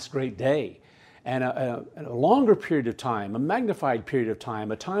and the last great day. And a longer period of time, a magnified period of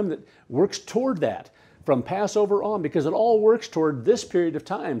time, a time that works toward that from Passover on, because it all works toward this period of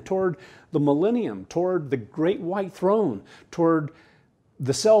time, toward the millennium, toward the great white throne, toward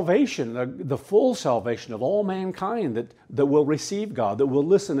the salvation, the full salvation of all mankind that will receive God, that will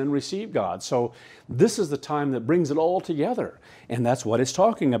listen and receive God. So this is the time that brings it all together, and that's what it's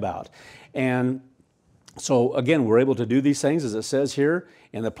talking about. And so again, we're able to do these things, as it says here,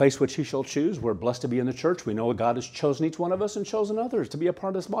 in the place which He shall choose. We're blessed to be in the church. We know God has chosen each one of us and chosen others to be a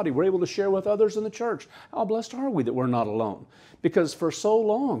part of this body. We're able to share with others in the church. How blessed are we that we're not alone? Because for so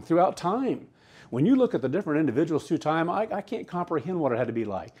long, throughout time, when you look at the different individuals through time, I can't comprehend what it had to be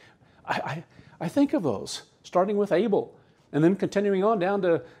like. I think of those, starting with Abel, and then continuing on down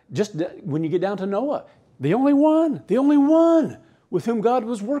to just when you get down to Noah, the only one with whom God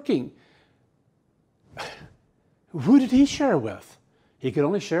was working. Who did he share with? He could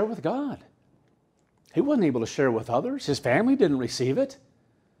only share with God. He wasn't able to share with others. His family didn't receive it.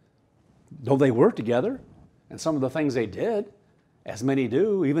 Though they were together, and some of the things they did, as many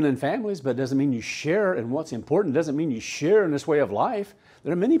do, even in families, but it doesn't mean you share in what's important. It doesn't mean you share in this way of life.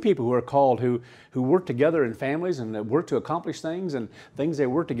 There are many people who are called who work together in families and that work to accomplish things and things they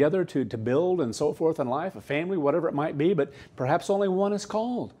work together to build and so forth in life, a family, whatever it might be, but perhaps only one is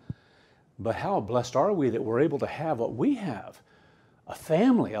called. But how blessed are we that we're able to have what we have? A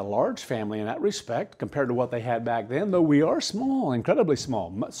family, a large family in that respect compared to what they had back then, though we are small, incredibly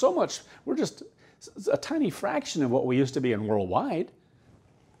small. So much, we're just a tiny fraction of what we used to be in worldwide.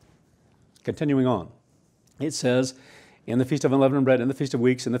 Continuing on, it says, in the Feast of Unleavened Bread, in the Feast of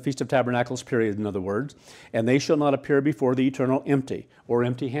Weeks, in the Feast of Tabernacles, period, in other words, and they shall not appear before the Eternal empty or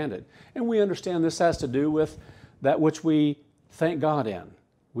empty-handed. And we understand this has to do with that which we thank God in.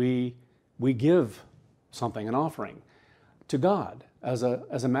 We give something, an offering, to God as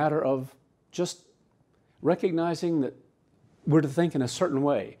a matter of just recognizing that we're to think in a certain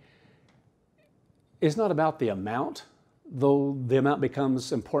way. It's not about the amount, though the amount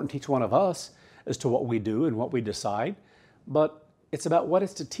becomes important to each one of us as to what we do and what we decide, but it's about what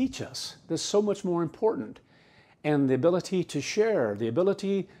it's to teach us. That's so much more important. And the ability to share, the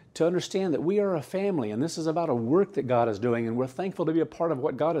ability to understand that we are a family, and this is about a work that God is doing, and we're thankful to be a part of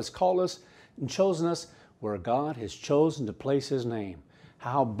what God has called us and chosen us, where God has chosen to place His name.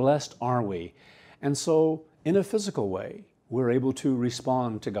 How blessed are we? And so, in a physical way, we're able to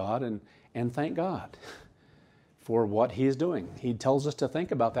respond to God and thank God for what He is doing. He tells us to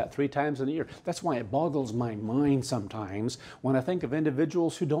think about that 3 times in a year. That's why it boggles my mind sometimes when I think of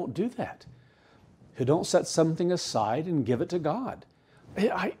individuals who don't do that, who don't set something aside and give it to God.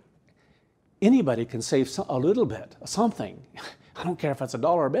 Anybody can save a little bit, something. I don't care if it's a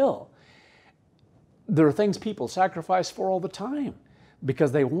dollar bill. There are things people sacrifice for all the time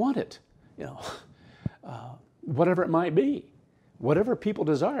because they want it, whatever it might be, whatever people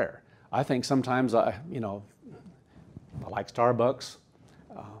desire. I think sometimes, I like Starbucks,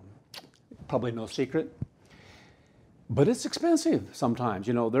 probably no secret, but it's expensive sometimes.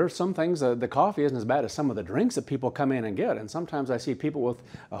 There are some things, the coffee isn't as bad as some of the drinks that people come in and get. And sometimes I see people with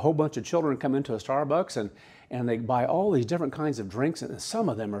a whole bunch of children come into a Starbucks and they buy all these different kinds of drinks, and some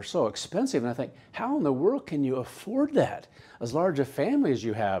of them are so expensive. And I think, how in the world can you afford that? As large a family as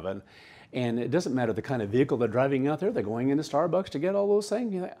you have, and it doesn't matter the kind of vehicle they're driving out there, they're going into Starbucks to get all those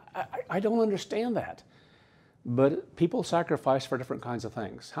things. I don't understand that. But people sacrifice for different kinds of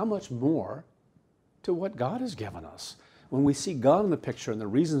things. How much more to what God has given us when we see God in the picture and the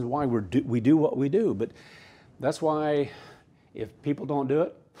reasons why we do what we do. But that's why if people don't do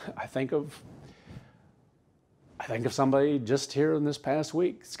it, I think of somebody just here in this past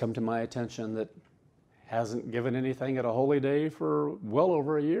week. It's come to my attention that hasn't given anything at a holy day for well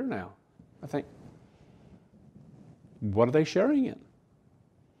over a year now. I think, what are they sharing in?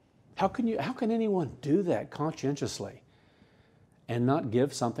 How can anyone do that conscientiously and not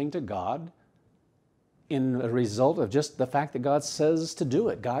give something to God in a result of just the fact that God says to do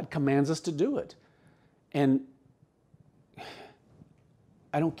it? God commands us to do it. And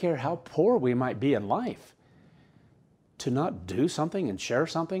I don't care how poor we might be in life, to not do something and share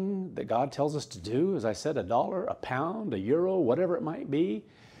something that God tells us to do, as I said, $1, a pound, €1, whatever it might be,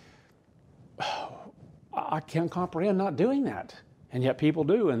 I can't comprehend not doing that. And yet people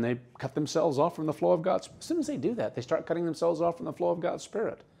do, and they cut themselves off from the flow of God's. As soon as they do that, they start cutting themselves off from the flow of God's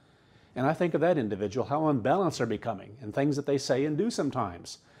Spirit. And I think of that individual, how unbalanced they're becoming, and things that they say and do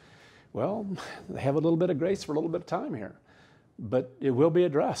sometimes. Well, they have a little bit of grace for a little bit of time here. But it will be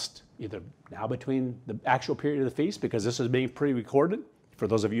addressed, either now between the actual period of the feast, because this is being pre-recorded for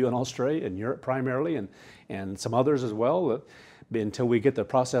those of you in Australia and Europe primarily, and some others as well, until we get the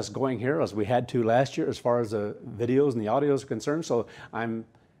process going here, as we had to last year as far as the videos and the audios are concerned. So I'm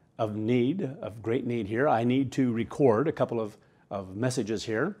of great need here. I need to record a couple of messages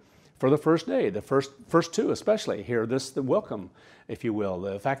here for the first day, the first two especially here, the welcome, if you will,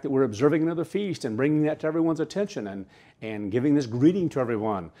 the fact that we're observing another feast and bringing that to everyone's attention and giving this greeting to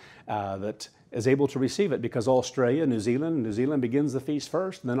everyone that is able to receive it, because Australia, New Zealand begins the feast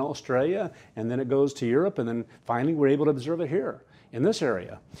first, and then Australia, and then it goes to Europe, and then finally we're able to observe it here in this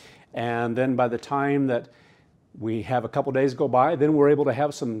area. And then by the time that we have a couple days go by, then we're able to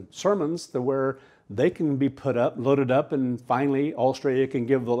have some sermons where they can be put up, loaded up, and finally Australia can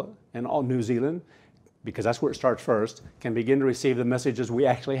give and all New Zealand, because that's where it starts first, can begin to receive the messages we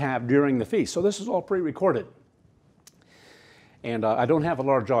actually have during the feast. So this is all pre-recorded. And I don't have a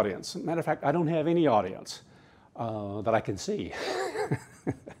large audience. Matter of fact, I don't have any audience that I can see.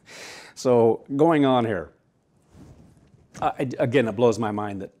 So going on here, again, it blows my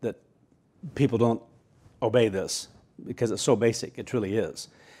mind that people don't obey this, because it's so basic. It truly is.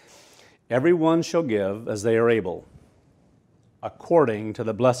 Everyone shall give as they are able, according to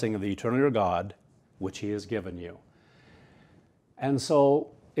the blessing of the eternal God, which He has given you. And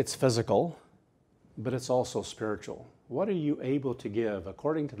so it's physical, but it's also spiritual. What are you able to give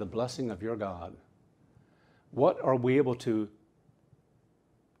according to the blessing of your God? What are we able to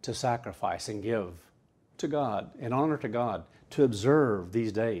sacrifice and give to God, in honor to God, to observe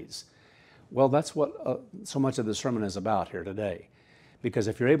these days? Well, that's what so much of the sermon is about here today. Because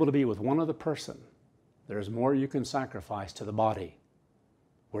if you're able to be with one other person, there's more you can sacrifice to the body.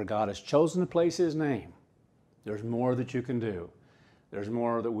 Where God has chosen to place His name, there's more that you can do. There's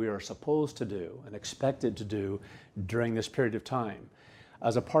more that we are supposed to do and expected to do during this period of time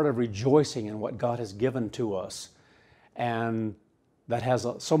as a part of rejoicing in what God has given to us. And that has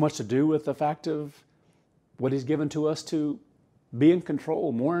so much to do with the fact of what He's given to us to be in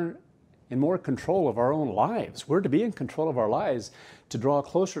control, more control of our own lives. We're to be in control of our lives, to draw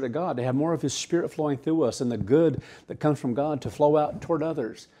closer to God, to have more of His Spirit flowing through us, and the good that comes from God to flow out toward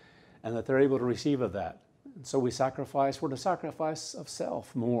others, and that they're able to receive of that. And so we're to sacrifice of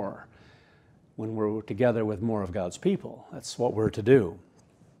self more when we're together with more of God's people. That's what we're to do.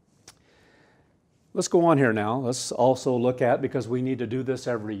 Let's go on here now. Let's also look at, because we need to do this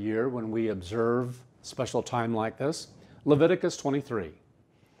every year when we observe a special time like this, Leviticus 23.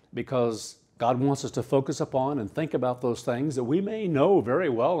 Because God wants us to focus upon and think about those things that we may know very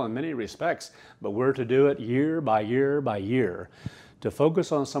well in many respects, but we're to do it year by year by year, to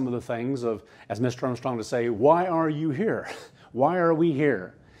focus on some of the things of, as Mr. Armstrong to say, why are you here? Why are we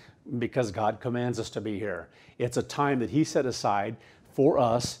here? Because God commands us to be here. It's a time that He set aside for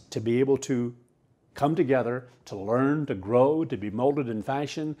us to be able to come together, to learn, to grow, to be molded and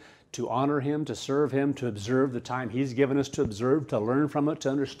fashioned, to honor Him, to serve Him, to observe the time He's given us to observe, to learn from it, to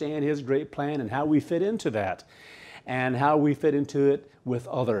understand His great plan and how we fit into that, and how we fit into it with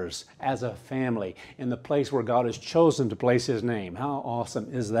others as a family in the place where God has chosen to place His name. How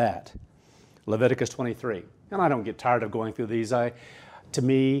awesome is that? Leviticus 23. And I don't get tired of going through these. To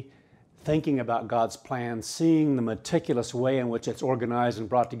me, thinking about God's plan, seeing the meticulous way in which it's organized and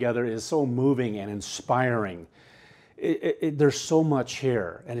brought together is so moving and inspiring. There's so much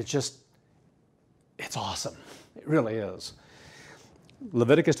here, and it's awesome. It really is.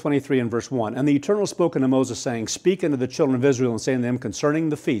 Leviticus 23 and verse 1. And the Eternal spoke unto Moses, saying, Speak unto the children of Israel, and say unto them concerning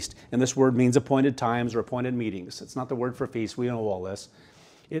the feast. And this word means appointed times or appointed meetings. It's not the word for feast. We know all this.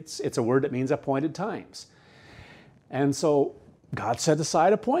 It's a word that means appointed times. And so God set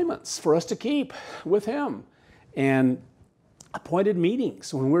aside appointments for us to keep with Him. And appointed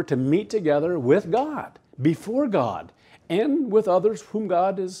meetings when we're to meet together with God, before God, and with others whom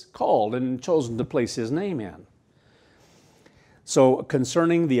God has called and chosen to place His name in. So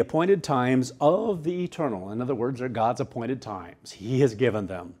concerning the appointed times of the eternal, in other words, they're God's appointed times. He has given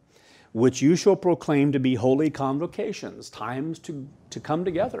them, which you shall proclaim to be holy convocations, times to come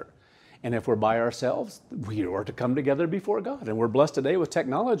together. And if we're by ourselves, we are to come together before God. And we're blessed today with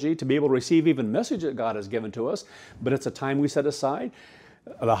technology to be able to receive even message that God has given to us. But it's a time we set aside,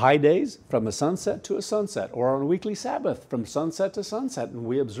 the high days from a sunset to a sunset, or on a weekly Sabbath from sunset to sunset. And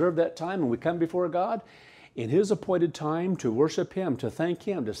we observe that time and we come before God in His appointed time to worship Him, to thank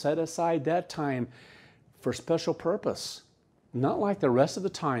Him, to set aside that time for special purpose. Not like the rest of the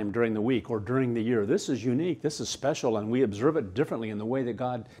time during the week or during the year. This is unique, this is special, and we observe it differently in the way that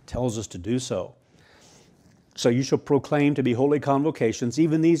God tells us to do so. So you shall proclaim to be holy convocations.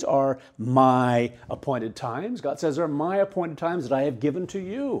 Even these are my appointed times. God says, they're my appointed times that I have given to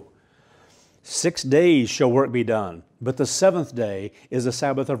you. 6 days shall work be done, but the seventh day is a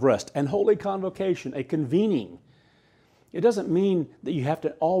Sabbath of rest, and holy convocation, a convening. It doesn't mean that you have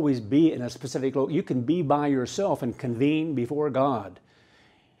to always be in a specific location. You can be by yourself and convene before God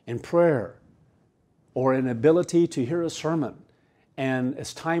in prayer or in ability to hear a sermon. And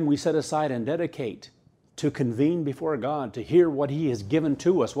it's time we set aside and dedicate to convene before God, to hear what He has given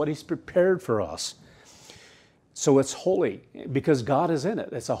to us, what He's prepared for us. So it's holy because God is in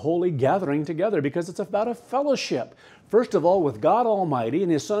it. It's a holy gathering together because it's about a fellowship. First of all, with God Almighty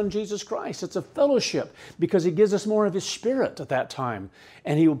and His Son, Jesus Christ. It's a fellowship because He gives us more of His Spirit at that time.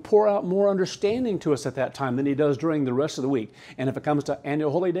 And He will pour out more understanding to us at that time than He does during the rest of the week. And if it comes to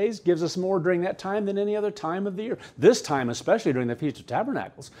annual holy days, gives us more during that time than any other time of the year. This time, especially during the Feast of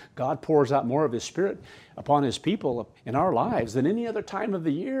Tabernacles, God pours out more of His Spirit upon His people in our lives than any other time of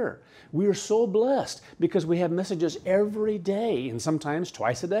the year. We are so blessed because we have messages every day and sometimes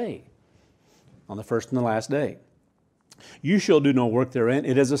twice a day on the first and the last day. You shall do no work therein.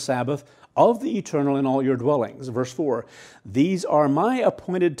 It is a Sabbath of the eternal in all your dwellings. Verse 4, these are my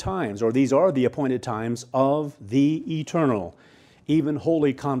appointed times, or these are the appointed times of the eternal, even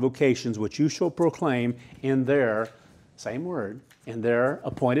holy convocations, which you shall proclaim in their, same word, in their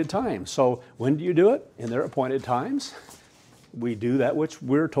appointed times. So when do you do it? In their appointed times. We do that which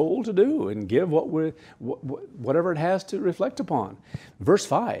we're told to do and give whatever it has to reflect upon. Verse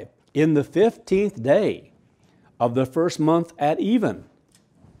 5, in the 15th day of the first month at even.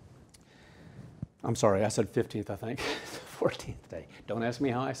 I'm sorry, I said 15th, I think. 14th day. Don't ask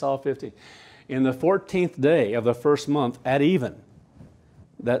me how I saw 15th. In the 14th day of the first month at even.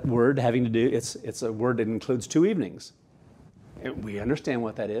 That word having to do, it's a word that includes 2 evenings. And we understand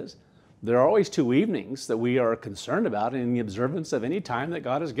what that is. There are always 2 evenings that we are concerned about in the observance of any time that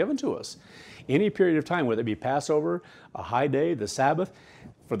God has given to us. Any period of time, whether it be Passover, a high day, the Sabbath.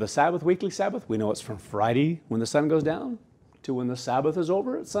 For the Sabbath, weekly Sabbath, we know it's from Friday when the sun goes down to when the Sabbath is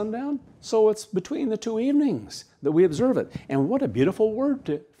over at sundown. So it's between the 2 evenings that we observe it. And what a beautiful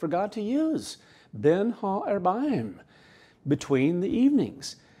word for God to use. Ben ha-erbaim, between the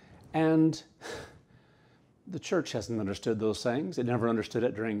evenings. And the church hasn't understood those things. It never understood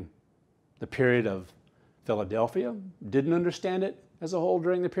it during the period of Philadelphia, didn't understand it as a whole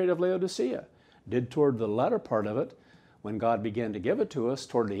during the period of Laodicea, did toward the latter part of it when God began to give it to us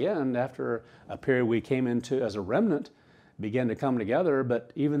toward the end after a period we came into as a remnant, began to come together.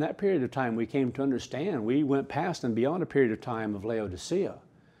 But even that period of time we came to understand, we went past and beyond a period of time of Laodicea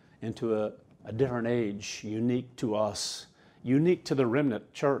into a different age, unique to us, unique to the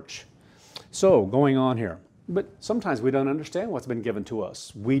remnant church. So going on here. But sometimes we don't understand what's been given to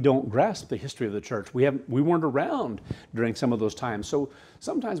us. We don't grasp the history of the church. We weren't around during some of those times. So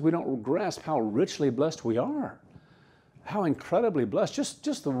sometimes we don't grasp how richly blessed we are. How incredibly blessed.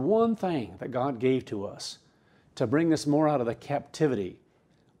 Just the one thing that God gave to us to bring us more out of the captivity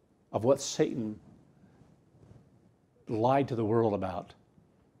of what Satan lied to the world about.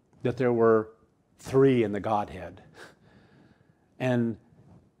 That there were 3 in the Godhead. And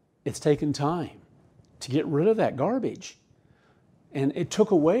it's taken time to get rid of that garbage. And it took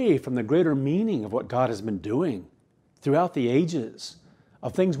away from the greater meaning of what God has been doing throughout the ages,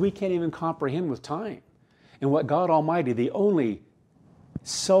 of things we can't even comprehend with time. And what God Almighty, the only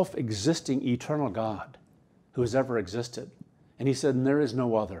self-existing eternal God who has ever existed. And He said, and there is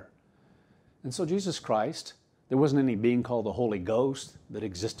no other. And so Jesus Christ, there wasn't any being called the Holy Ghost that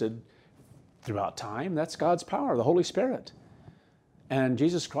existed throughout time. That's God's power, the Holy Spirit. And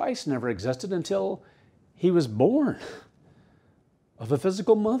Jesus Christ never existed until He was born of a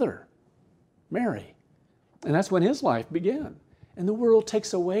physical mother, Mary. And that's when His life began. And the world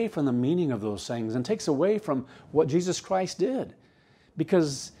takes away from the meaning of those things and takes away from what Jesus Christ did.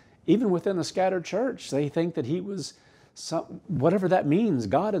 Because even within the scattered church, they think that He was whatever that means,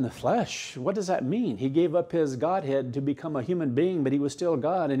 God in the flesh. What does that mean? He gave up his Godhead to become a human being, but he was still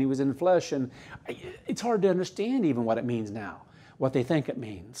God and he was in flesh. And it's hard to understand even what it means now, what they think it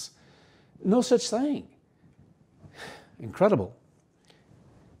means. No such thing. Incredible.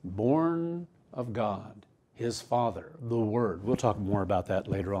 Born of God, his Father, the Word. We'll talk more about that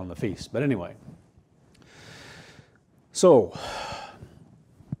later on in the feast. But anyway, so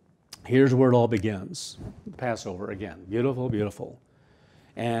here's where it all begins. Passover again. Beautiful, beautiful.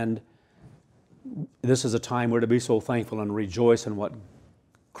 And this is a time where to be so thankful and rejoice in what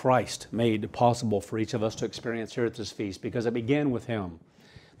Christ made possible for each of us to experience here at this feast, because it began with him.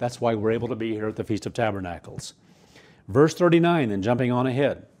 That's why we're able to be here at the Feast of Tabernacles. Verse 39, then jumping on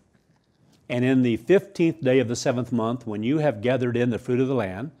ahead. And in the 15th day of the 7th month, when you have gathered in the fruit of the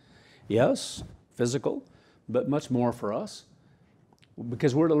land, yes, physical, but much more for us,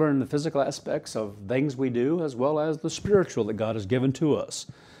 because we're to learn the physical aspects of things we do as well as the spiritual that God has given to us.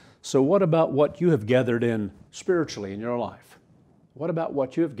 So what about what you have gathered in spiritually in your life? What about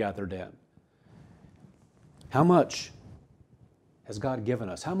what you have gathered in? How much has God given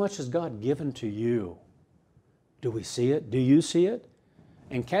us? How much has God given to you? Do we see it? Do you see it?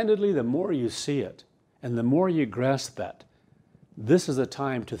 And candidly, the more you see it and the more you grasp that, this is a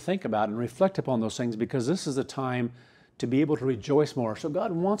time to think about and reflect upon those things, because this is a time to be able to rejoice more. So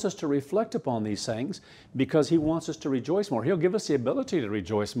God wants us to reflect upon these things because he wants us to rejoice more. He'll give us the ability to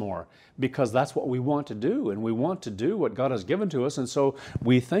rejoice more because that's what we want to do, and we want to do what God has given to us. And so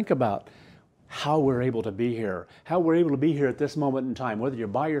we think about how we're able to be here, how we're able to be here at this moment in time. Whether you're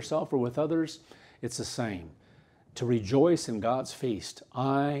by yourself or with others, it's the same. To rejoice in God's feast.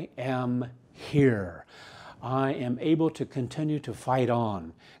 I am here. I am able to continue to fight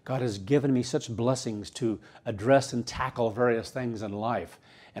on. God has given me such blessings to address and tackle various things in life,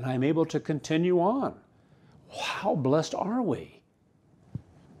 and I'm able to continue on. How blessed are we?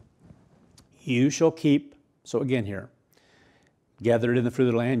 You shall keep, so again here, gathered in the fruit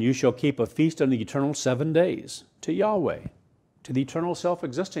of the land, you shall keep a feast unto the eternal 7 days to Yahweh, to the eternal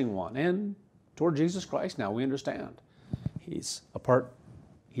self-existing one, and toward Jesus Christ. Now we understand. He's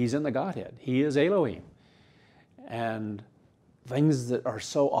in the Godhead. He is Elohim. And things that are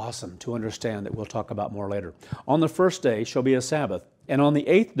so awesome to understand that we'll talk about more later. On the first day shall be a Sabbath, and on the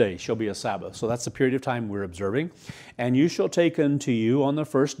 8th day shall be a Sabbath. So that's the period of time we're observing. And you shall take unto you on the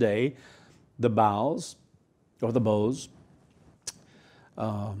first day the boughs, or the boughs,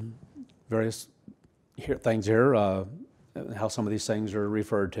 various things here, how some of these things are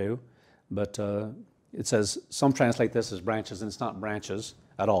referred to. But it says, some translate this as branches, and it's not branches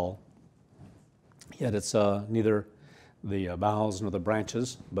at all. Yet it's neither the boughs nor the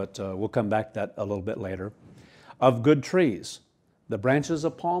branches, but we'll come back to that a little bit later. Of good trees, the branches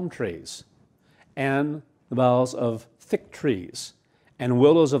of palm trees, and the boughs of thick trees, and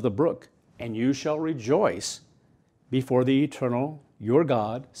willows of the brook, and you shall rejoice before the eternal, your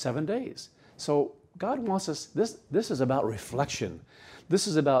God, 7 days. So God wants us, this is about reflection. This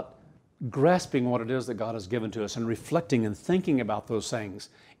is about grasping what it is that God has given to us and reflecting and thinking about those things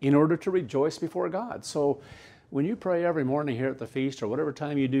in order to rejoice before God. So when you pray every morning here at the feast, or whatever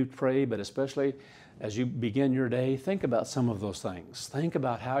time you do pray, but especially as you begin your day, think about some of those things. Think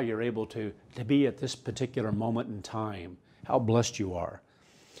about how you're able to be at this particular moment in time, how blessed you are.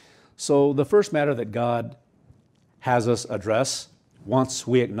 So the first matter that God has us address, once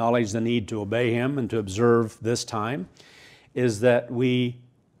we acknowledge the need to obey him and to observe this time, is that we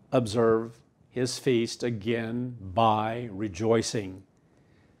observe his feast again by rejoicing.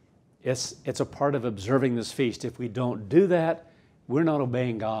 It's a part of observing this feast. If we don't do that, we're not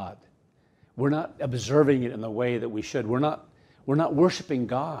obeying God. We're not observing it in the way that we should. We're not worshiping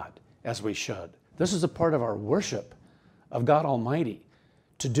God as we should. This is a part of our worship of God Almighty,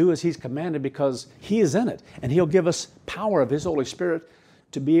 to do as he's commanded, because he is in it, and he'll give us power of his Holy Spirit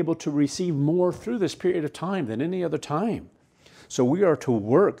to be able to receive more through this period of time than any other time. So we are to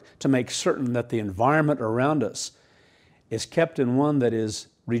work to make certain that the environment around us is kept in one that is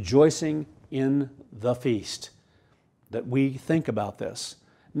rejoicing in the feast, that we think about this,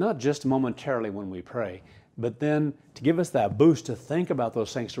 not just momentarily when we pray, but then to give us that boost to think about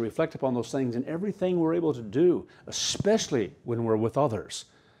those things, to reflect upon those things in everything we're able to do, especially when we're with others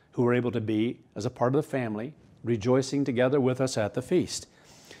who are able to be, as a part of the family, rejoicing together with us at the feast.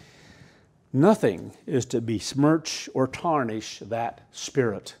 Nothing is to besmirch or tarnish that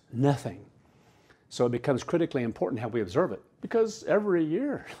spirit. Nothing. So it becomes critically important how we observe it, because every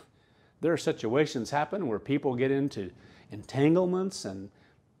year there are situations happen where people get into entanglements and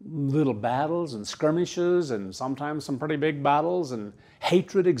little battles and skirmishes, and sometimes some pretty big battles, and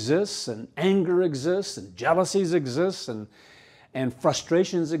hatred exists, and anger exists, and jealousies exist, and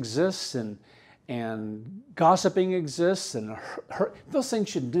frustrations exist, and gossiping exists, and hurt. Those things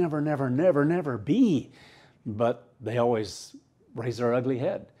should never, never, never, never be, but they always raise their ugly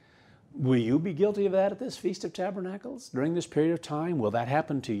head. Will you be guilty of that at this Feast of Tabernacles during this period of time? Will that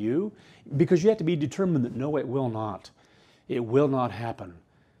happen to you? Because you have to be determined that no, it will not. It will not happen.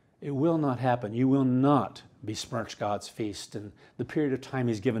 It will not happen. You will not besmirch God's feast and the period of time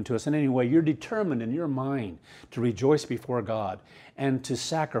He's given to us. And anyway, you're determined in your mind to rejoice before God and to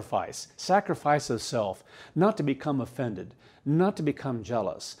sacrifice of self, not to become offended, not to become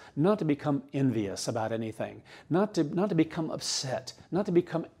jealous, not to become envious about anything, not to become upset, not to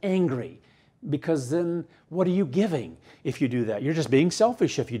become angry. Because then what are you giving if you do that? You're just being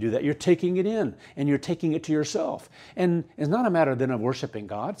selfish if you do that. You're taking it in and you're taking it to yourself. And it's not a matter then of worshiping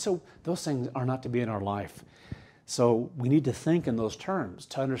God. So those things are not to be in our life. So we need to think in those terms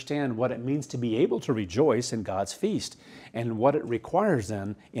to understand what it means to be able to rejoice in God's feast and what it requires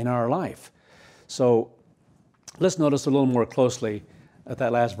then in our life. So let's notice a little more closely at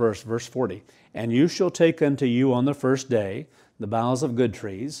that last verse, verse 40. And you shall take unto you on the first day the boughs of good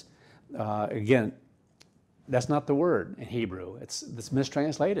trees. Again, that's not the word in Hebrew. It's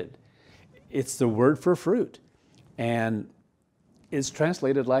mistranslated. It's the word for fruit. And it's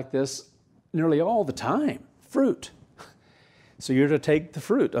translated like this nearly all the time, fruit. So you're to take the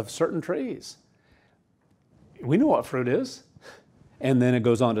fruit of certain trees. We know what fruit is. And then it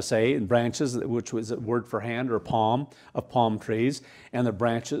goes on to say, in branches, which was a word for hand or palm, of palm trees, and the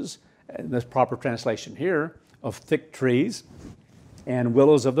branches, and the proper translation here, of thick trees, and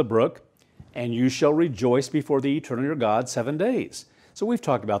willows of the brook, and you shall rejoice before the eternal your God 7 days. So we've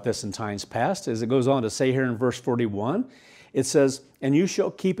talked about this in times past. As it goes on to say here in verse 41, it says, and you shall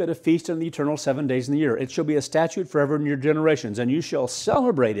keep it a feast in the eternal 7 days in the year. It shall be a statute forever in your generations, and you shall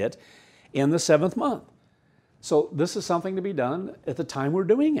celebrate it in the 7th month. So this is something to be done at the time we're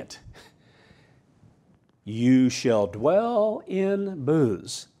doing it. You shall dwell in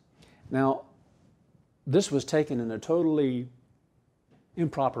booths. Now, this was taken in a totally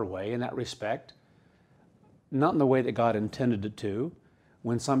improper way in that respect, not in the way that God intended it to,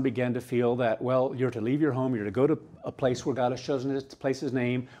 when some began to feel that, well, you're to leave your home, you're to go to a place where God has chosen to place His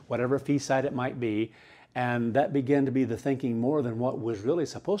name, whatever feast site it might be, and that began to be the thinking more than what was really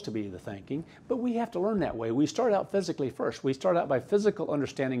supposed to be the thinking. But we have to learn that way. We start out physically first. We start out by physical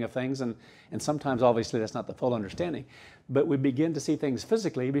understanding of things, and sometimes obviously that's not the full understanding. But we begin to see things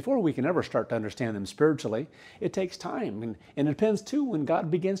physically before we can ever start to understand them spiritually. It takes time. And it depends too when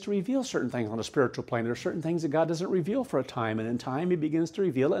God begins to reveal certain things on a spiritual plane. There are certain things that God doesn't reveal for a time, and in time He begins to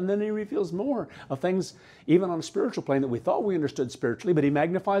reveal, and then He reveals more of things even on a spiritual plane that we thought we understood spiritually, but He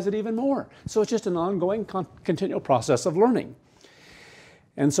magnifies it even more. So it's just an ongoing continual process of learning.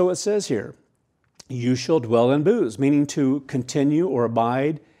 And so it says here, you shall dwell in booths, meaning to continue or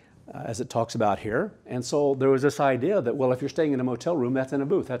abide, as it talks about here. And so there was this idea that, well, if you're staying in a motel room, that's in a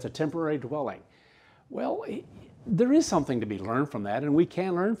booth, that's a temporary dwelling. Well, there is something to be learned from that, and we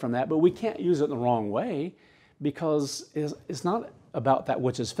can learn from that, but we can't use it in the wrong way, because it's not about that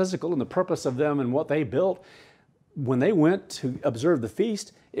which is physical and the purpose of them and what they built. When they went to observe the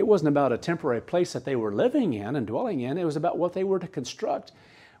feast, it wasn't about a temporary place that they were living in and dwelling in. It was about what they were to construct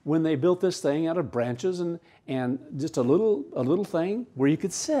when they built this thing out of branches and just a little thing where you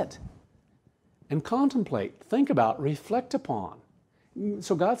could sit and contemplate, think about, reflect upon.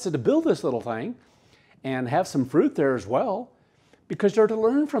 So God said to build this little thing and have some fruit there as well, because you're to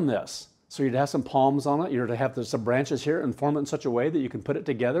learn from this. So you'd have some palms on it, you're to have some branches here and form it in such a way that you can put it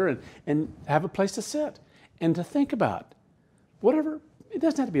together and have a place to sit and to think about. Whatever, it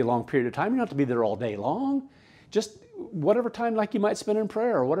doesn't have to be a long period of time. You don't have to be there all day long. Just whatever time like you might spend in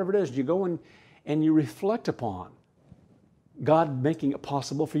prayer or whatever it is, you go and you reflect upon God making it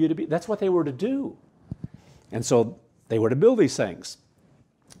possible for you to be. That's what they were to do. And so they were to build these things.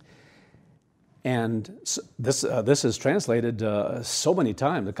 And this is translated so many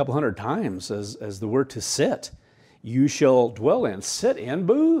times, a couple hundred times, as the word to sit. You shall dwell in, sit in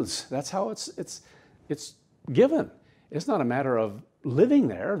booths. That's how it's given. It's not a matter of living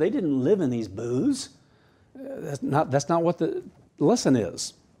there. They didn't live in these booths. That's not what the lesson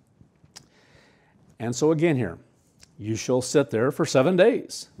is. And so again here, you shall sit there for 7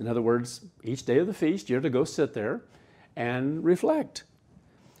 days. In other words, each day of the feast, you're to go sit there and reflect.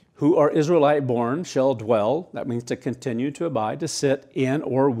 Who are Israelite born shall dwell, that means to continue to abide, to sit in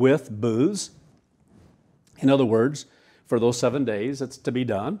or with booths. In other words, for those 7 days it's to be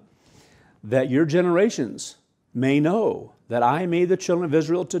done, that your generations may know that I made the children of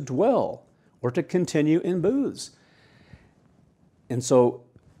Israel to dwell or to continue in booths. And so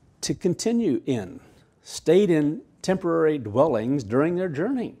to continue in, stayed in temporary dwellings during their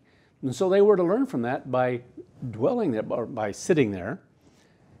journey. And so they were to learn from that by dwelling there, or by sitting there.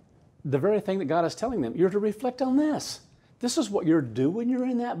 The very thing that God is telling them, you're to reflect on this. This is what you're to do when you're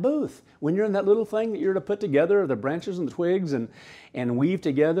in that booth, when you're in that little thing that you're to put together, the branches and the twigs, and weave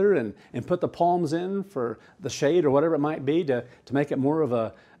together and put the palms in for the shade or whatever it might be to make it more of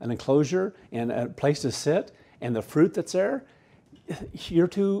an enclosure and a place to sit, and the fruit that's there. You're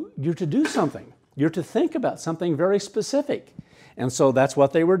to do something. You're to think about something very specific. And so that's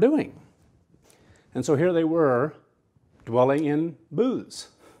what they were doing. And so here they were, dwelling in booths.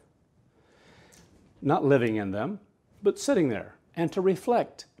 Not living in them, but sitting there and to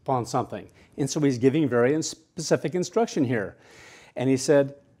reflect upon something. And so he's giving very specific instruction here. And he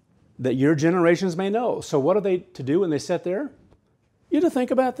said that your generations may know. So what are they to do when they sit there? You're to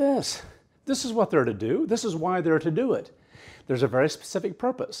think about this. This is what they're to do. This is why they're to do it. There's a very specific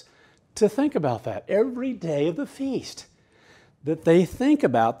purpose. To think about that every day of the feast. That they think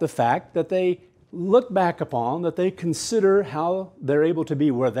about the fact that they look back upon, that they consider how they're able to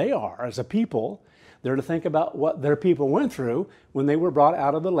be where they are as a people. They're to think about what their people went through when they were brought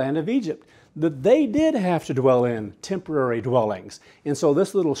out of the land of Egypt. That they did have to dwell in temporary dwellings. And so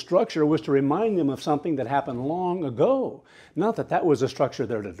this little structure was to remind them of something that happened long ago. Not that that was a structure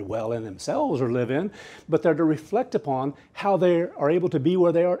they're to dwell in themselves or live in, but they're to reflect upon how they are able to be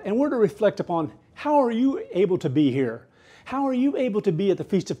where they are. And we're to reflect upon, how are you able to be here? How are you able to be at the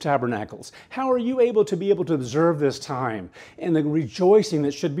Feast of Tabernacles? How are you able to observe this time? And the rejoicing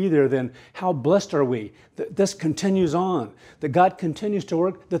that should be there then, how blessed are we that this continues on, that God continues to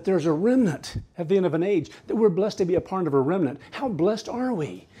work, that there's a remnant at the end of an age, that we're blessed to be a part of a remnant. How blessed are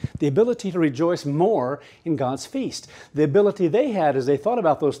we? The ability to rejoice more in God's feast. The ability they had as they thought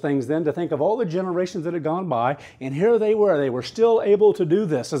about those things then to think of all the generations that had gone by, and here they were still able to do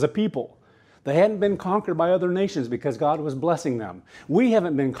this as a people. They hadn't been conquered by other nations because God was blessing them. We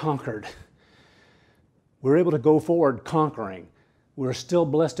haven't been conquered. We're able to go forward conquering. We're still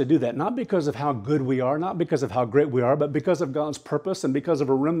blessed to do that, not because of how good we are, not because of how great we are, but because of God's purpose and because of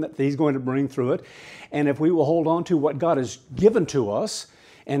a remnant that He's going to bring through it. And if we will hold on to what God has given to us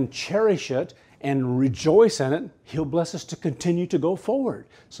and cherish it and rejoice in it, He'll bless us to continue to go forward.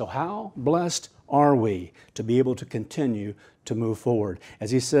 So how blessed are we to be able to continue to move forward?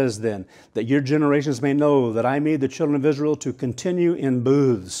 As he says then, that your generations may know that I made the children of Israel to continue in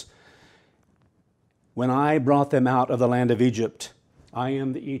booths when I brought them out of the land of Egypt. I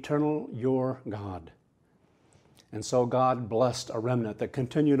am the eternal your God. And so God blessed a remnant that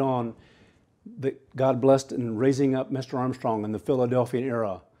continued on, that God blessed in raising up Mr. Armstrong in the Philadelphian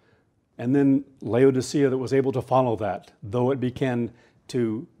era, and then Laodicea that was able to follow that, though it began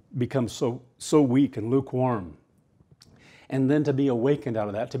to become so weak and lukewarm. And then to be awakened out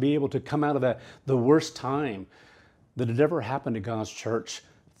of that, to be able to come out of that, the worst time that had ever happened to God's church,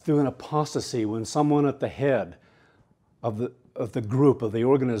 through an apostasy when someone at the head of the group, of the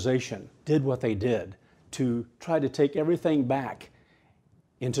organization, did what they did to try to take everything back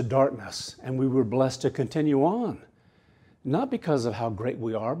into darkness. And we were blessed to continue on. Not because of how great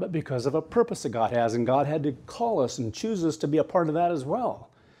we are, but because of a purpose that God has. And God had to call us and choose us to be a part of that as well.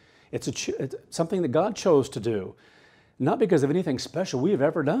 It's something that God chose to do, not because of anything special we have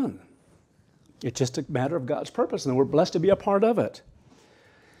ever done. It's just a matter of God's purpose, and we're blessed to be a part of it.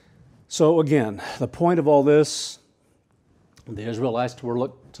 So again, the point of all this, the Israelites were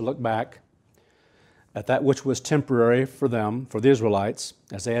to look back at that which was temporary for them, for the Israelites,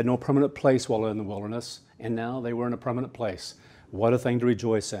 as they had no permanent place while in the wilderness, and now they were in a permanent place. What a thing to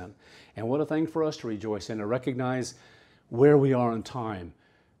rejoice in. And what a thing for us to rejoice in, to recognize where we are in time,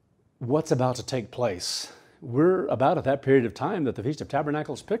 what's about to take place. We're about at that period of time that the Feast of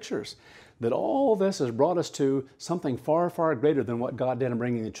Tabernacles pictures, that all this has brought us to something far, far greater than what God did in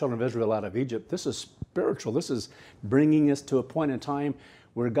bringing the children of Israel out of Egypt. This is spiritual. This is bringing us to a point in time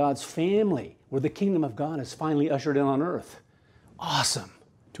where God's family, where the kingdom of God is finally ushered in on earth. Awesome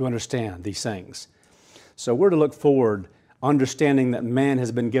to understand these things. So we're to look forward, understanding that man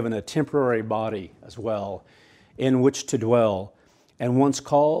has been given a temporary body as well in which to dwell, and once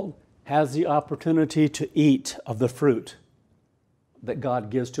called, has the opportunity to eat of the fruit that God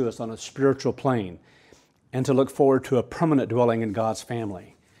gives to us on a spiritual plane, and to look forward to a permanent dwelling in God's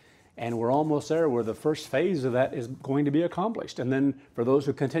family. And we're almost there where the first phase of that is going to be accomplished. And then for those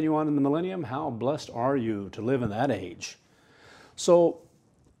who continue on in the millennium, how blessed are you to live in that age? So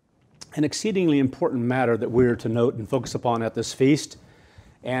an exceedingly important matter that we're to note and focus upon at this feast,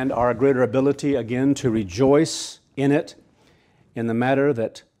 and our greater ability again to rejoice in it, in the manner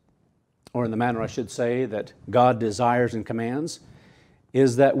I should say, that God desires and commands,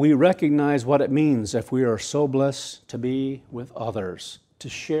 is that we recognize what it means if we are so blessed to be with others, to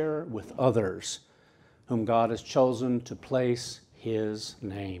share with others whom God has chosen to place His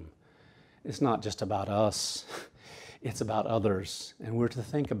name. It's not just about us, it's about others, and we're to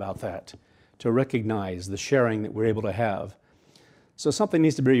think about that, to recognize the sharing that we're able to have. So something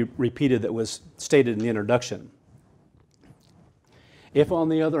needs to be repeated that was stated in the introduction. If, on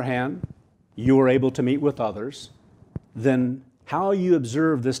the other hand, you are able to meet with others, then how you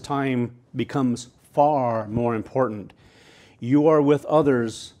observe this time becomes far more important. You are with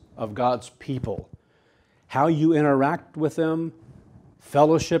others of God's people. How you interact with them,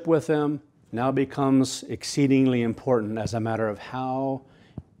 fellowship with them, now becomes exceedingly important as a matter of how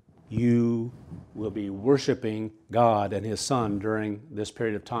you will be worshiping God and His Son during this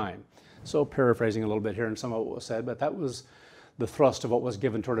period of time. So paraphrasing a little bit here in some of what was said, but that was the thrust of what was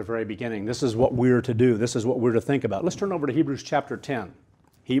given toward the very beginning. This is what we're to do. This is what we're to think about. Let's turn over to Hebrews chapter 10.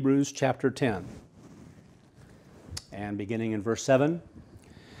 Hebrews chapter 10. And beginning in verse 7.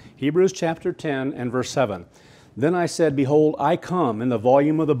 Hebrews chapter 10 and verse 7. Then I said, behold, I come, in the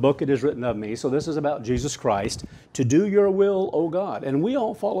volume of the book it is written of me. So this is about Jesus Christ, to do your will, O God. And we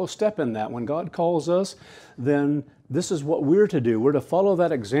all follow step in that. When God calls us, then this is what we're to do. We're to follow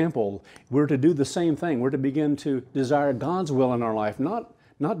that example. We're to do the same thing. We're to begin to desire God's will in our life,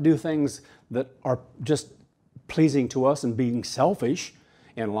 not do things that are just pleasing to us and being selfish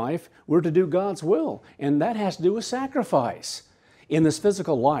in life. We're to do God's will. And that has to do with sacrifice in this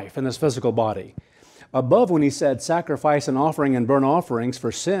physical life, in this physical body. Above, when he said, sacrifice and offering and burnt offerings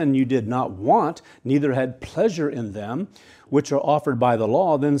for sin you did not want, neither had pleasure in them, which are offered by the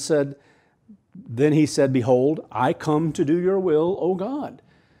law, then he said, behold, I come to do your will, O God.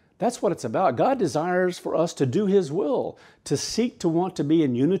 That's what it's about. God desires for us to do His will, to seek to want to be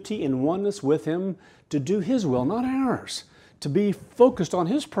in unity and oneness with Him, to do His will, not ours, to be focused on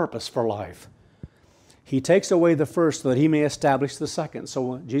His purpose for life. He takes away the first so that He may establish the second.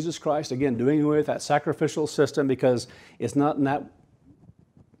 So Jesus Christ, again, doing away with that sacrificial system, because it's not in that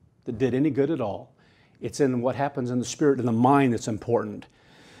did any good at all. It's in what happens in the spirit and the mind that's important.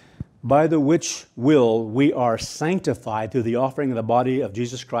 By the which will we are sanctified through the offering of the body of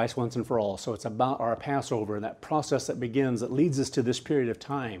Jesus Christ once and for all. So it's about our Passover and that process that begins, that leads us to this period of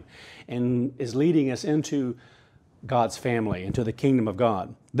time and is leading us into God's family, into the kingdom of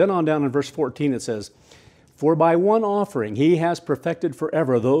God. Then on down in verse 14 it says, for by one offering He has perfected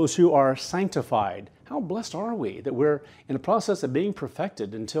forever those who are sanctified. How blessed are we that we're in a process of being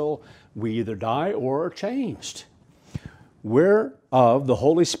perfected until we either die or are changed. Whereof the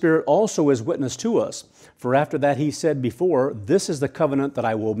Holy Spirit also is witness to us. For after that He said before, this is the covenant that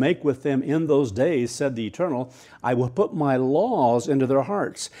I will make with them in those days, said the Eternal. I will put my laws into their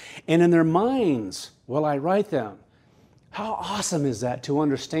hearts, and in their minds will I write them. How awesome is that to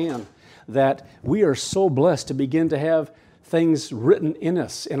understand that we are so blessed to begin to have things written in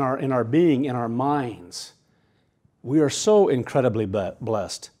us, in our being, in our minds. We are so incredibly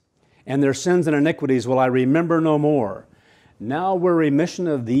blessed. And their sins and iniquities will I remember no more. Now where remission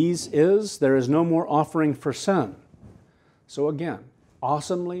of these is, there is no more offering for sin. So again,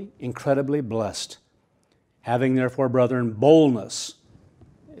 awesomely, incredibly blessed. Having therefore, brethren, boldness,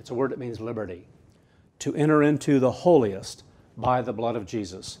 it's a word that means liberty, to enter into the holiest by the blood of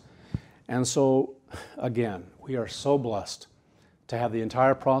Jesus. And so, again, we are so blessed to have the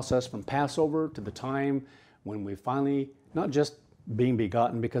entire process from Passover to the time when we finally, not just being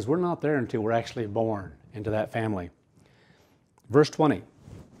begotten, because we're not there until we're actually born into that family. Verse 20,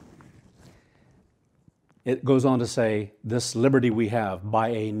 it goes on to say, this liberty we have by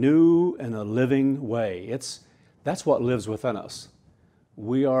a new and a living way. That's what lives within us.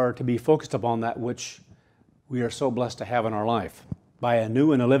 We are to be focused upon that which we are so blessed to have in our life. By a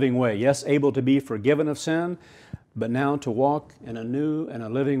new and a living way. Yes, able to be forgiven of sin, but now to walk in a new and a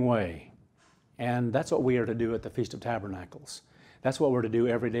living way. And that's what we are to do at the Feast of Tabernacles. That's what we're to do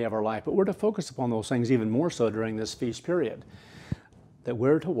every day of our life. But we're to focus upon those things even more so during this feast period. That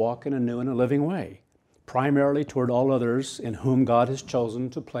we're to walk in a new and a living way, primarily toward all others in whom God has chosen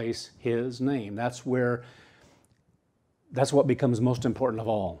to place His name. That's what becomes most important of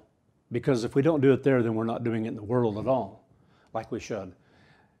all. Because if we don't do it there, then we're not doing it in the world at all, like we should.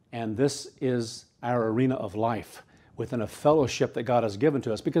 And this is our arena of life within a fellowship that God has given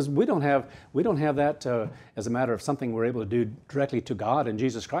to us, because we don't have that as a matter of something we're able to do directly to God and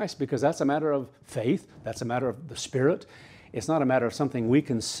Jesus Christ, because that's a matter of faith, that's a matter of the Spirit. It's not a matter of something we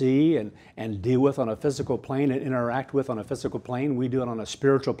can see and deal with on a physical plane and interact with on a physical plane. We do it on a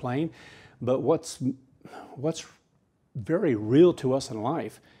spiritual plane. But what's very real to us in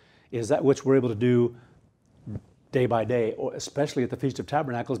life is that which we're able to do day by day, or especially at the Feast of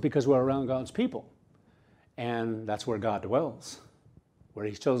Tabernacles, because we're around God's people. And that's where God dwells, where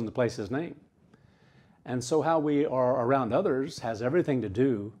He's chosen to place His name. And so how we are around others has everything to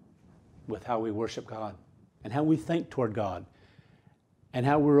do with how we worship God and how we think toward God and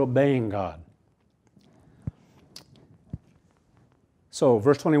how we're obeying God. So,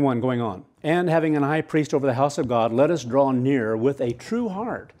 verse 21 going on. And having an high priest over the house of God, let us draw near with a true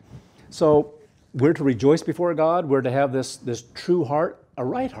heart. So, we're to rejoice before God. We're to have this true heart, a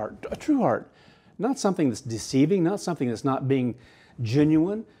right heart, a true heart. Not something that's deceiving, not something that's not being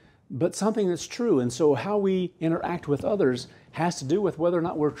genuine, but something that's true. And so how we interact with others has to do with whether or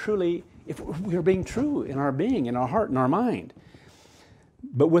not we're truly, if we're being true in our being, in our heart, in our mind.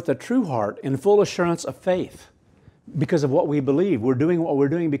 But with a true heart, in full assurance of faith, because of what we believe. We're doing what we're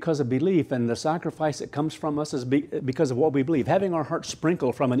doing because of belief, and the sacrifice that comes from us is because of what we believe. Having our hearts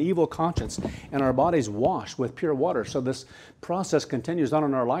sprinkled from an evil conscience and our bodies washed with pure water. So this process continues on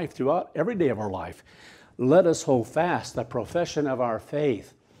in our life throughout every day of our life. Let us hold fast the profession of our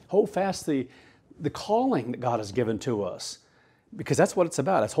faith. Hold fast the calling that God has given to us, because that's what it's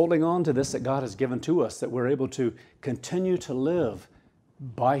about. It's holding on to this that God has given to us, that we're able to continue to live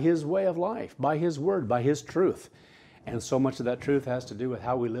by His way of life, by His word, by His truth. And so much of that truth has to do with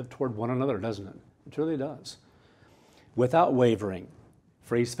how we live toward one another, doesn't it? It really does. Without wavering,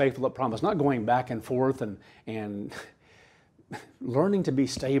 for He's faithful that promise. Not going back and forth and learning to be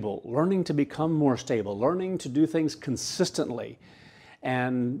stable, learning to become more stable, learning to do things consistently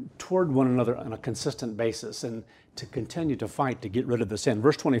and toward one another on a consistent basis, and to continue to fight to get rid of the sin.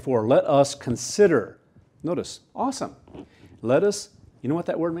 Verse 24, let us consider. Notice, awesome. Let us, you know what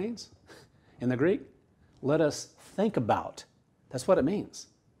that word means in the Greek? Let us think about. That's what it means.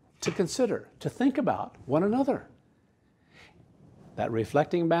 To consider, to think about one another. That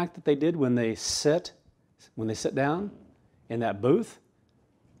reflecting back that they did when they sit down in that booth,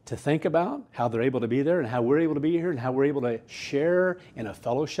 to think about how they're able to be there and how we're able to be here and how we're able to share in a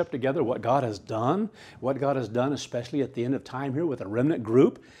fellowship together what God has done, especially at the end of time here with a remnant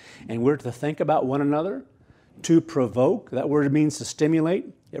group. And we're to think about one another, to provoke. That word means to stimulate.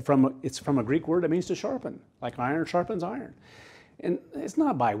 It's from a Greek word that means to sharpen, like iron sharpens iron. And it's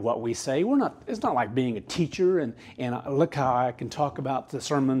not by what we say. It's not like being a teacher and look how I can talk about the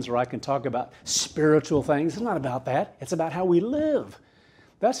sermons or I can talk about spiritual things. It's not about that. It's about how we live.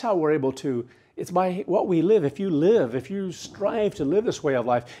 That's how we're able to, it's by what we live. If you strive to live this way of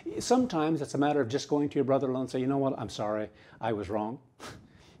life, sometimes it's a matter of just going to your brother-in-law and say, you know what, I'm sorry, I was wrong.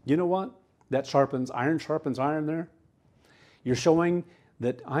 You know what? That sharpens iron there. You're showing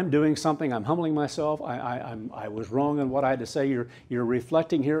that I'm doing something, I'm humbling myself, I was wrong in what I had to say. You're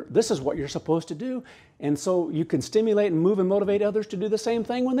reflecting here. This is what you're supposed to do. And so you can stimulate and move and motivate others to do the same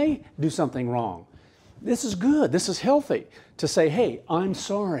thing when they do something wrong. This is good. This is healthy to say, hey, I'm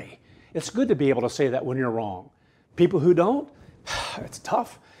sorry. It's good to be able to say that when you're wrong. People who don't, it's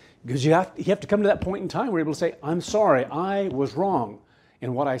tough, because you have to come to that point in time where you're able to say, I'm sorry, I was wrong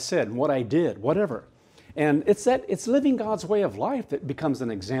in what I said and what I did, whatever. And it's living God's way of life that becomes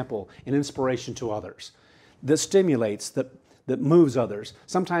an example, an inspiration to others, that stimulates, that moves others.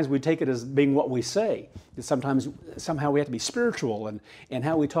 Sometimes we take it as being what we say. Sometimes somehow we have to be spiritual and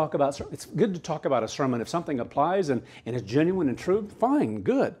how we talk about. It's good to talk about a sermon. If something applies and it's genuine and true, fine,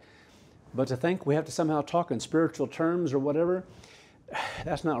 good. But to think we have to somehow talk in spiritual terms or whatever,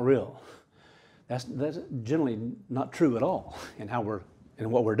 that's not real. That's generally not true at all in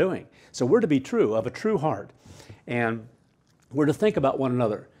what we're doing. So we're to be true, of a true heart. And we're to think about one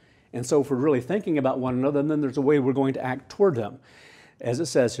another. And so if we're really thinking about one another, then there's a way we're going to act toward them. As it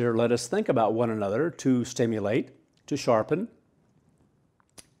says here, let us think about one another to stimulate, to sharpen.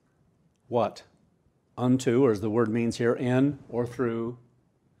 What? Unto, or as the word means here, in or through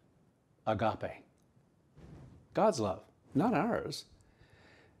agape. God's love, not ours.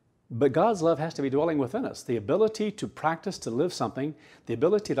 But God's love has to be dwelling within us. The ability to practice, to live something, the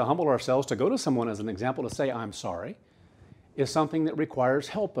ability to humble ourselves, to go to someone as an example, to say, I'm sorry, is something that requires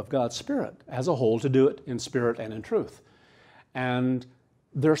help of God's Spirit as a whole to do it in spirit and in truth. And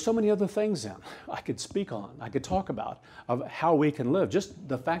there are so many other things then I could speak on, I could talk about, of how we can live. Just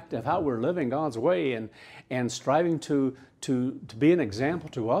the fact of how we're living God's way and striving to be an example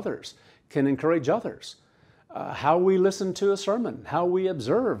to others can encourage others. How we listen to a sermon, how we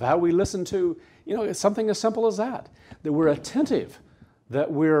observe, how we listen to, something as simple as that we're attentive, that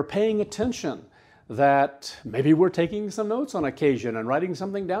we're paying attention, that maybe we're taking some notes on occasion and writing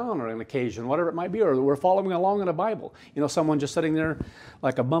something down on occasion, whatever it might be, or we're following along in a Bible. Someone just sitting there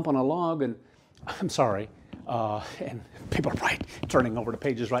like a bump on a log and, I'm sorry, And people are probably turning over the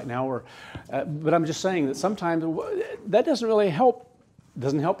pages right now. But I'm just saying that sometimes that doesn't really help.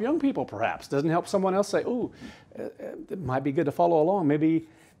 Doesn't help young people, perhaps. Doesn't help someone else say, "Ooh, it might be good to follow along. Maybe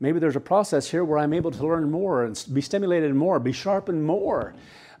there's a process here where I'm able to learn more and be stimulated more, be sharpened more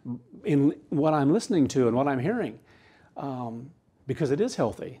in what I'm listening to and what I'm hearing." Because it is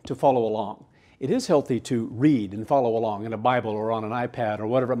healthy to follow along. It is healthy to read and follow along in a Bible or on an iPad or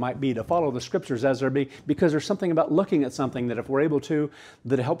whatever it might be, to follow the scriptures as there be, because there's something about looking at something that if we're able to,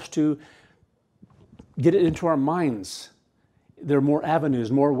 that helps to get it into our minds. There are more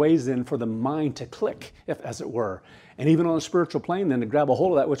avenues, more ways then for the mind to click, as it were. And even on a spiritual plane then to grab a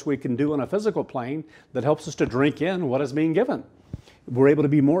hold of that, which we can do on a physical plane, that helps us to drink in what is being given. We're able to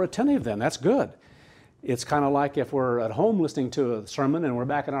be more attentive then. That's good. It's kind of like if we're at home listening to a sermon and we're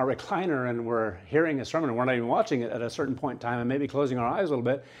back in our recliner and we're hearing a sermon and we're not even watching it at a certain point in time and maybe closing our eyes a little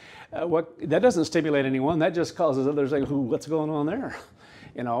bit. That doesn't stimulate anyone. That just causes others to think, what's going on there?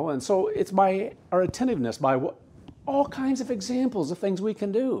 And so it's by our attentiveness, by all kinds of examples of things we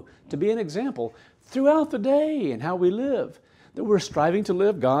can do to be an example throughout the day and how we live, that we're striving to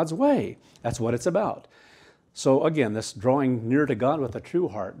live God's way. That's what it's about. So again, this drawing near to God with a true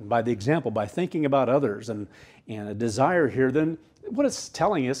heart, and by the example, by thinking about others, and a desire here, then what it's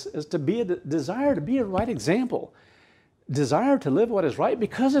telling us is to be a desire to be a right example. Desire to live what is right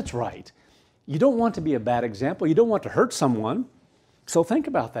because it's right. You don't want to be a bad example. You don't want to hurt someone. So think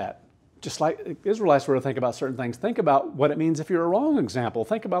about that. Just like Israelites were to think about certain things. Think about what it means if you're a wrong example.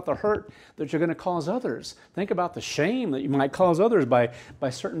 Think about the hurt that you're going to cause others. Think about the shame that you might cause others by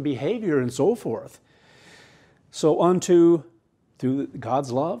certain behavior and so forth. So unto, through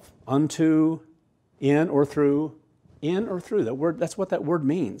God's love, unto, in or through. That word, that's what that word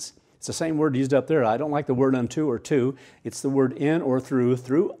means. It's the same word used up there. I don't like the word unto or to. It's the word in or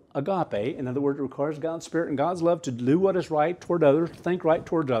through agape. In other words, it requires God's Spirit and God's love to do what is right toward others, to think right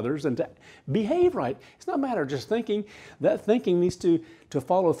towards others, and to behave right. It's not a matter of just thinking. That thinking needs to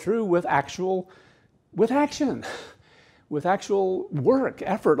follow through with action, with actual work,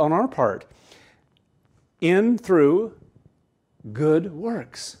 effort on our part. In, through, good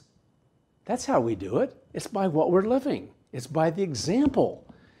works. That's how we do it. It's by what we're living. It's by the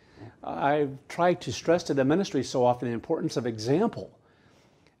example. I've tried to stress to the ministry so often the importance of example.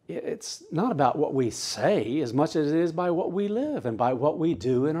 It's not about what we say as much as it is by what we live and by what we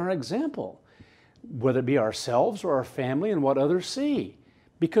do in our example, whether it be ourselves or our family and what others see,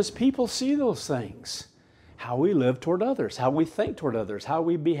 because people see those things. How we live toward others, how we think toward others, how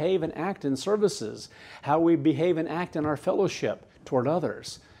we behave and act in services, how we behave and act in our fellowship toward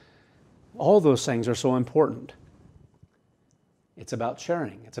others. All those things are so important. It's about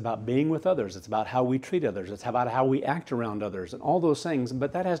sharing. It's about being with others. It's about how we treat others. It's about how we act around others and all those things.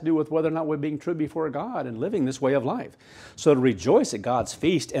 But that has to do with whether or not we're being true before God and living this way of life. So to rejoice at God's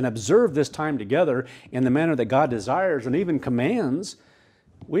feast and observe this time together in the manner that God desires and even commands,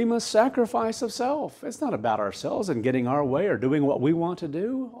 we must sacrifice of self. It's not about ourselves and getting our way or doing what we want to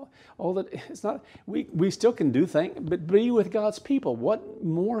do. All that it's not. We still can do things, but be with God's people. What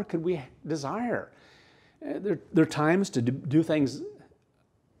more could we desire? There are times to do things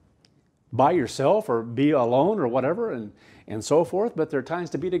by yourself or be alone or whatever, and so forth. But there are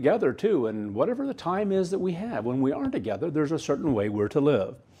times to be together too. And whatever the time is that we have, when we aren't together, there's a certain way we're to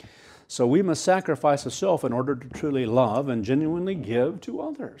live. So we must sacrifice of self in order to truly love and genuinely give to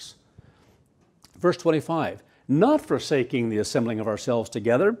others. Verse 25, not forsaking the assembling of ourselves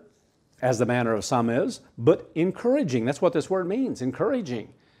together, as the manner of some is, but encouraging. That's what this word means,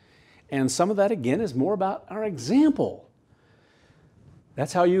 encouraging. And some of that, again, is more about our example.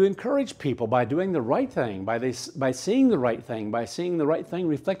 That's how you encourage people, by doing the right thing, by seeing the right thing, by seeing the right thing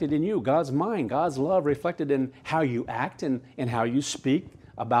reflected in you, God's mind, God's love reflected in how you act and how you speak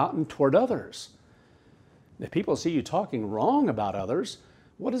about and toward others. If people see you talking wrong about others,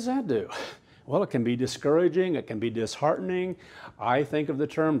 what does that do? Well, it can be discouraging, it can be disheartening. I think of the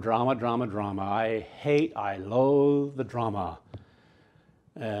term drama. I loathe the drama.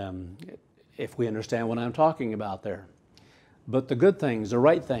 If we understand what I'm talking about there. But the good things, the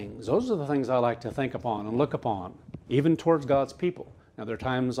right things, those are the things I like to think upon and look upon, even towards God's people. Now, there are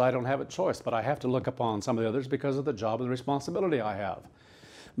times I don't have a choice, but I have to look upon some of the others because of the job and the responsibility I have.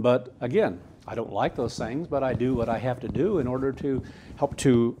 But again, I don't like those things, but I do what I have to do in order to help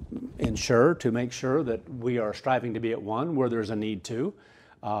to ensure, to make sure that we are striving to be at one where there's a need to,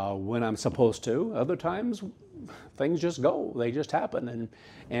 when I'm supposed to. Other times, things just go. They just happen,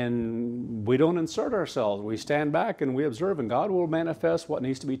 and we don't insert ourselves. We stand back and we observe, and God will manifest what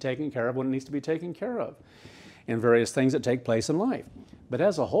needs to be taken care of when it needs to be taken care of. and various things that take place in life. But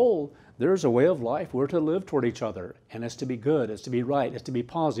as a whole, there's a way of life we're to live toward each other, and it's to be good, it's to be right, it's to be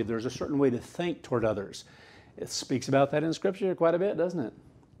positive. There's a certain way to think toward others. It speaks about that in Scripture quite a bit, doesn't it?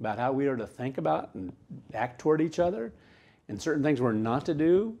 About how we are to think about and act toward each other, and certain things we're not to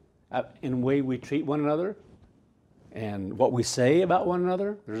do in the way we treat one another, and what we say about one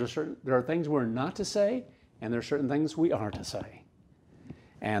another. There are things we're not to say, and there are certain things we are to say.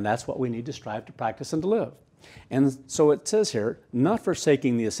 And that's what we need to strive to practice and to live. And so it says here, not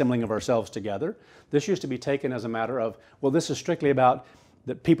forsaking the assembling of ourselves together. This used to be taken as a matter of, well, this is strictly about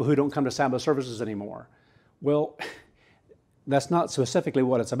the people who don't come to Sabbath services anymore. Well, that's not specifically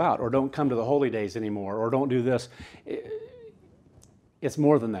what it's about, or don't come to the holy days anymore, or don't do this. It's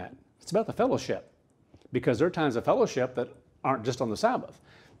more than that. It's about the fellowship, because there are times of fellowship that aren't just on the Sabbath,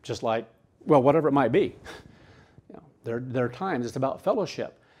 just like, well, whatever it might be. There are times it's about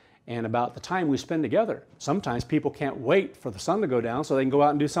fellowship and about the time we spend together. Sometimes people can't wait for the sun to go down so they can go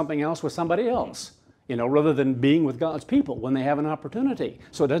out and do something else with somebody else, rather than being with God's people when they have an opportunity.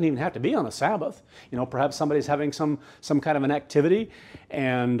 So it doesn't even have to be on a Sabbath. Perhaps somebody's having some kind of an activity,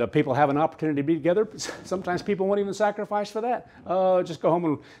 and people have an opportunity to be together. Sometimes people won't even sacrifice for that. Just go home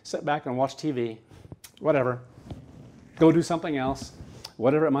and sit back and watch TV. Whatever. Go do something else,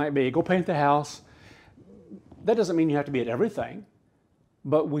 whatever it might be. Go paint the house. That doesn't mean you have to be at everything,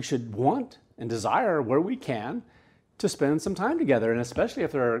 but we should want and desire where we can to spend some time together. And especially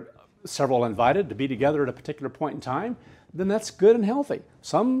if there are several invited to be together at a particular point in time, then that's good and healthy.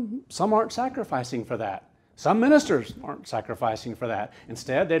 Some aren't sacrificing for that. Some ministers aren't sacrificing for that.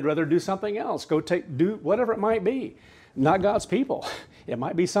 Instead, they'd rather do something else, do whatever it might be. Not God's people. It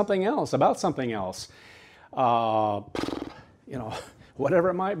might be something else, about something else. Whatever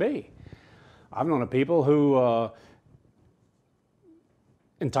it might be. I've known of people who,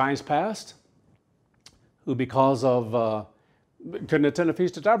 in times past, who because of couldn't attend a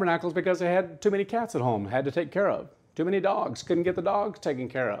Feast of Tabernacles because they had too many cats at home, had to take care of. Too many dogs, couldn't get the dogs taken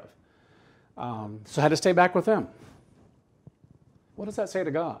care of. So had to stay back with them. What does that say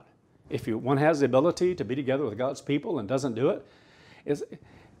to God? If one has the ability to be together with God's people and doesn't do it, it's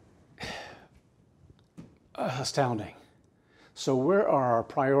astounding. So where are our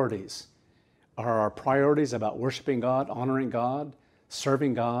priorities? Are our priorities about worshiping God, honoring God,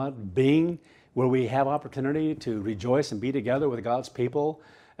 serving God, being where we have opportunity to rejoice and be together with God's people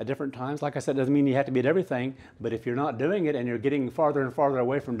at different times? Like I said, it doesn't mean you have to be at everything, but if you're not doing it and you're getting farther and farther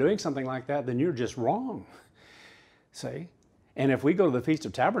away from doing something like that, then you're just wrong. See? And if we go to the Feast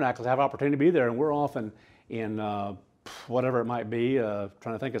of Tabernacles, have opportunity to be there, and we're often in whatever it might be,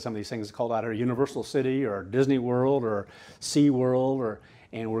 trying to think of some of these things called out here, Universal City or Disney World or Sea World,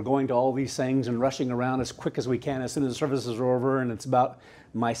 and we're going to all these things and rushing around as quick as we can as soon as the services are over, and it's about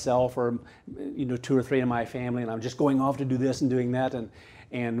myself or 2 or 3 in my family, and I'm just going off to do this and doing that,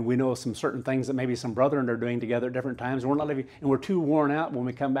 and we know some certain things that maybe some brethren are doing together at different times, and we're not living, and we're too worn out when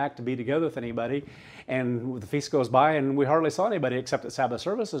we come back to be together with anybody, and the feast goes by and we hardly saw anybody except at Sabbath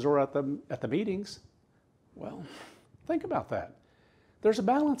services or at the meetings. Well, think about that. There's a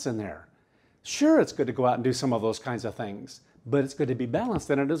balance in there. Sure, it's good to go out and do some of those kinds of things, but it's good to be balanced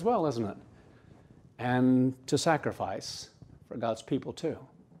in it as well, isn't it? And to sacrifice for God's people too,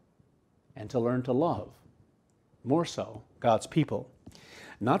 and to learn to love, more so, God's people.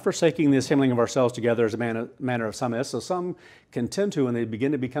 Not forsaking the assembling of ourselves together as a manner of some is, so some can tend to, when they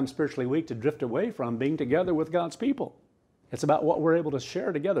begin to become spiritually weak, to drift away from being together with God's people. It's about what we're able to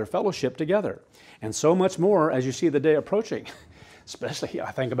share together, fellowship together, and so much more as you see the day approaching. Especially,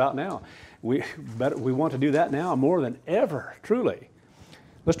 I think about now. We want to do that now more than ever, truly.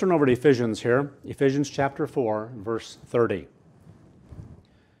 Let's turn over to Ephesians here. Ephesians chapter 4, verse 30.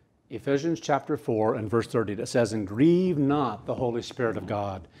 Ephesians chapter 4 and verse 30, that says, "And grieve not the Holy Spirit of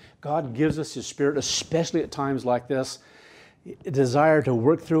God." God gives us His Spirit, especially at times like this, a desire to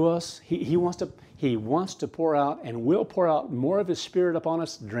work through us. He wants to pour out and will pour out more of His Spirit upon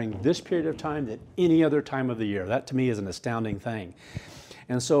us during this period of time than any other time of the year. That to me is an astounding thing.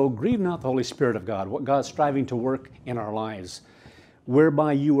 And so grieve not the Holy Spirit of God, what God's striving to work in our lives,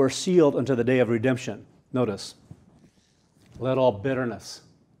 whereby you are sealed unto the day of redemption. Notice, let all bitterness,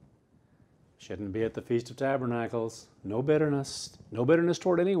 shouldn't be at the Feast of Tabernacles, no bitterness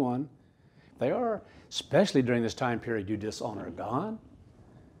toward anyone. If they are, especially during this time period, you dishonor God,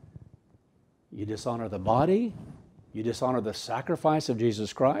 you dishonor the body, you dishonor the sacrifice of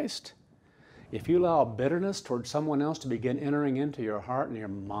Jesus Christ. If you allow bitterness towards someone else to begin entering into your heart and your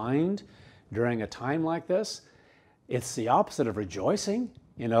mind during a time like this, it's the opposite of rejoicing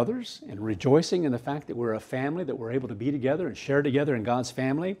in others and rejoicing in the fact that we're a family, that we're able to be together and share together in God's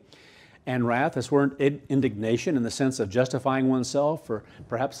family. and wrath. This word indignation in the sense of justifying oneself for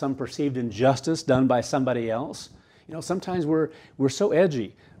perhaps some perceived injustice done by somebody else. You know, sometimes we're so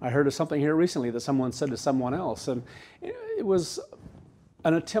edgy. I heard of something here recently that someone said to someone else, and it was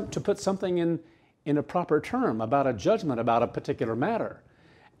an attempt to put something in a proper term about a judgment about a particular matter.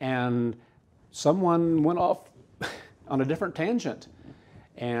 And someone went off on a different tangent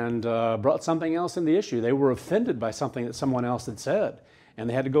and brought something else in the issue. They were offended by something that someone else had said, and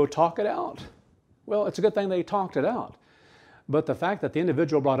they had to go talk it out. Well, it's a good thing they talked it out. But the fact that the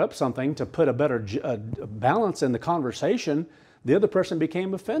individual brought up something to put a better balance in the conversation, the other person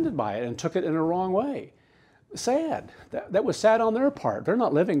became offended by it and took it in a wrong way. Sad. That was sad on their part. They're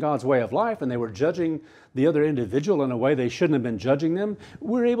not living God's way of life, and they were judging the other individual in a way they shouldn't have been judging them.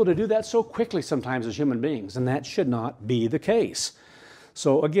 We're able to do that so quickly sometimes as human beings, and that should not be the case.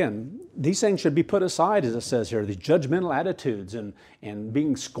 So again, these things should be put aside, as it says here, these judgmental attitudes and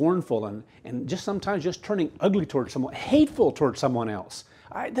being scornful and just sometimes just turning ugly towards someone, hateful towards someone else.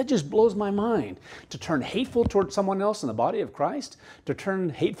 That just blows my mind. To turn hateful towards someone else in the body of Christ, to turn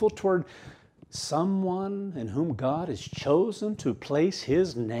hateful toward someone in whom God has chosen to place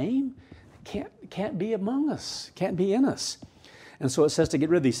His name, can't be among us, can't be in us. And so it says to get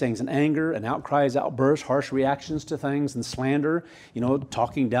rid of these things, and anger and outcries, outbursts, harsh reactions to things, and slander,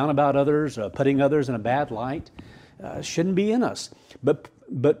 talking down about others, putting others in a bad light, shouldn't be in us.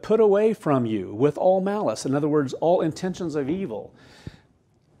 But put away from you with all malice. In other words, all intentions of evil.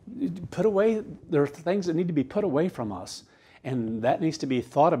 Put away, there are things that need to be put away from us. And that needs to be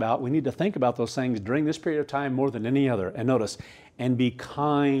thought about. We need to think about those things during this period of time more than any other. And notice, and be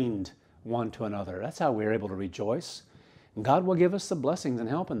kind one to another. That's how we're able to rejoice. And God will give us the blessings and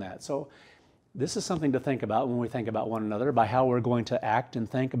help in that. So this is something to think about when we think about one another, by how we're going to act and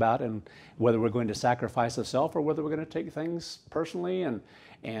think about, and whether we're going to sacrifice of self or whether we're going to take things personally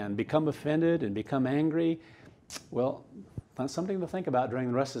and become offended and become angry. Well, that's something to think about during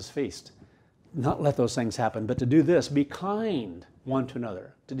the rest of this feast. Not let those things happen, but to do this, be kind one to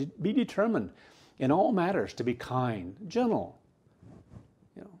another, to be determined in all matters to be kind, gentle,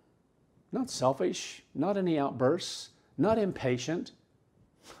 not selfish, not any outbursts, not impatient.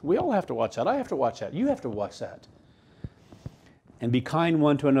 We all have to watch that. I have to watch that. You have to watch that. And be kind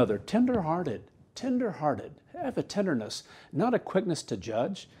one to another, tender-hearted, have a tenderness, not a quickness to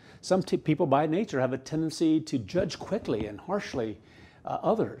judge. Some people by nature have a tendency to judge quickly and harshly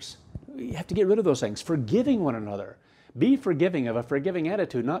others. You have to get rid of those things. Forgiving one another. Be forgiving, of a forgiving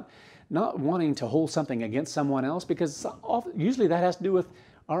attitude, not wanting to hold something against someone else, because usually that has to do with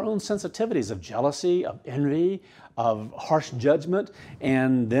our own sensitivities of jealousy, of envy, of harsh judgment,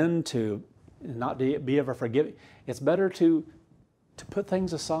 and then to not be ever forgiving. It's better to put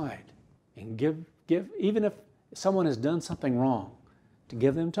things aside and give, even if someone has done something wrong, to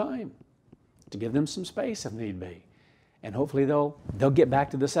give them time, to give them some space if need be. And hopefully they'll get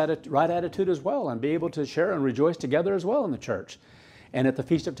back to this right attitude as well, and be able to share and rejoice together as well in the church. And at the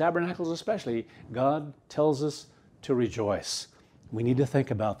Feast of Tabernacles especially, God tells us to rejoice. We need to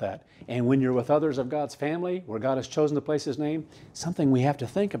think about that. And when you're with others of God's family, where God has chosen to place His name, something we have to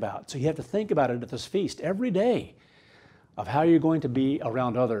think about. So you have to think about it at this feast every day, of how you're going to be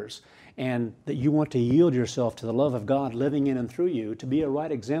around others, and that you want to yield yourself to the love of God living in and through you, to be a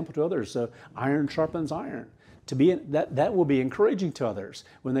right example to others. So iron sharpens iron. To be that will be encouraging to others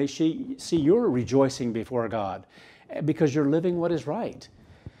when they see you're rejoicing before God, because you're living what is right.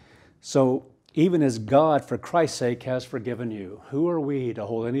 So even as God, for Christ's sake, has forgiven you, who are we to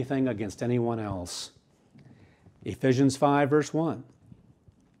hold anything against anyone else? Ephesians 5, verse 1.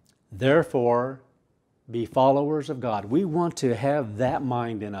 Therefore, be followers of God. We want to have that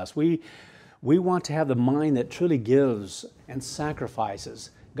mind in us. We want to have the mind that truly gives and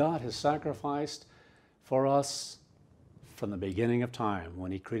sacrifices. God has sacrificed for us from the beginning of time,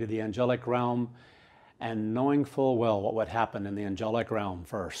 when He created the angelic realm, and knowing full well what would happen in the angelic realm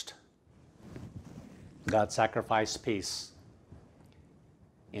first. God sacrificed peace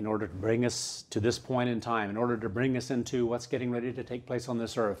in order to bring us to this point in time, in order to bring us into what's getting ready to take place on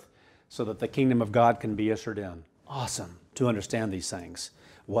this earth, so that the kingdom of God can be ushered in. Awesome to understand these things,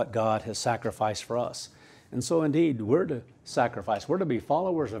 what God has sacrificed for us. And so indeed, we're to sacrifice. We're to be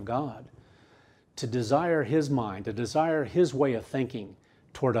followers of God, to desire His mind, to desire His way of thinking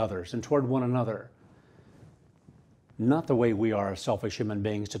toward others and toward one another. Not the way we are as selfish human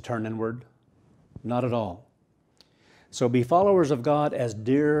beings, to turn inward. Not at all. So be followers of God as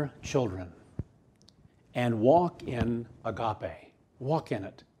dear children, and walk in agape. Walk in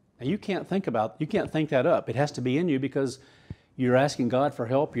it. Now you can't think that up. It has to be in you, because You're asking God for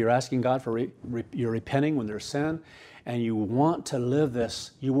help. You're asking God for, you're repenting when there's sin, and you want to live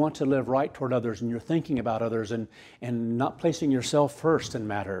this. You want to live right toward others, and you're thinking about others and not placing yourself first in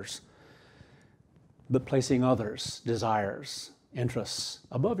matters, but placing others' desires, interests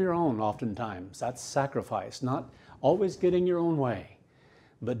above your own oftentimes. That's sacrifice, not always getting your own way,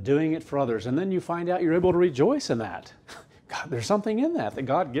 but doing it for others. And then you find out you're able to rejoice in that. God, there's something in that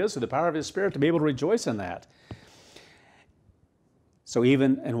God gives through the power of His Spirit to be able to rejoice in that. So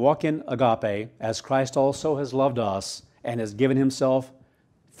even and walk in agape, as Christ also has loved us and has given Himself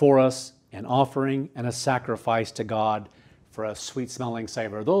for us, an offering and a sacrifice to God for a sweet-smelling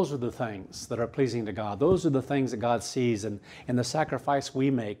savor. Those are the things that are pleasing to God. Those are the things that God sees, and the sacrifice we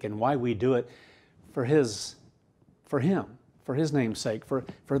make and why we do it for Him, for His name's sake, for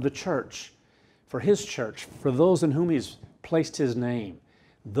the church, for His church, for those in whom He's placed His name,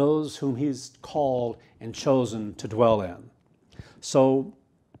 those whom He's called and chosen to dwell in. So,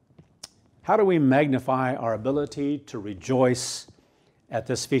 how do we magnify our ability to rejoice at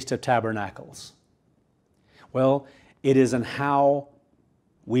this Feast of Tabernacles? Well, it is in how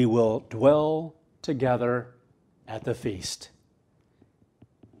we will dwell together at the feast.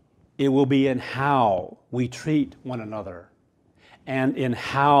 It will be in how we treat one another and in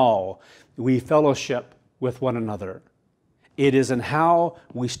how we fellowship with one another. It is in how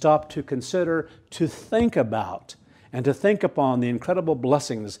we stop to consider, to think about, and to think upon the incredible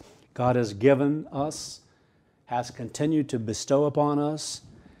blessings God has given us, has continued to bestow upon us,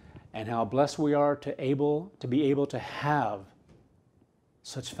 and how blessed we are to be able to have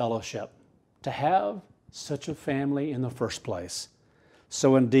such fellowship, to have such a family in the first place.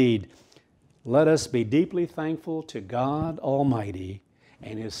 So indeed, let us be deeply thankful to God Almighty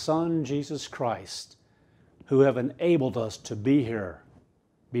and His Son, Jesus Christ, who have enabled us to be here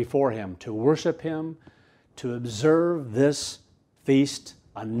before Him, to worship Him, to observe this feast,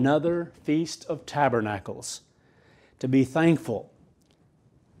 another Feast of Tabernacles, to be thankful,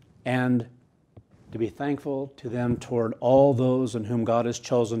 and to be thankful to them toward all those in whom God has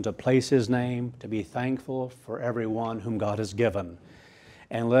chosen to place His name, to be thankful for everyone whom God has given.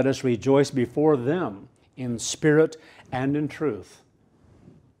 And let us rejoice before them in spirit and in truth,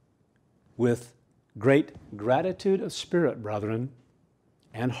 with great gratitude of spirit, brethren,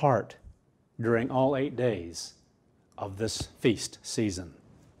 and heart, during all 8 days of this feast season.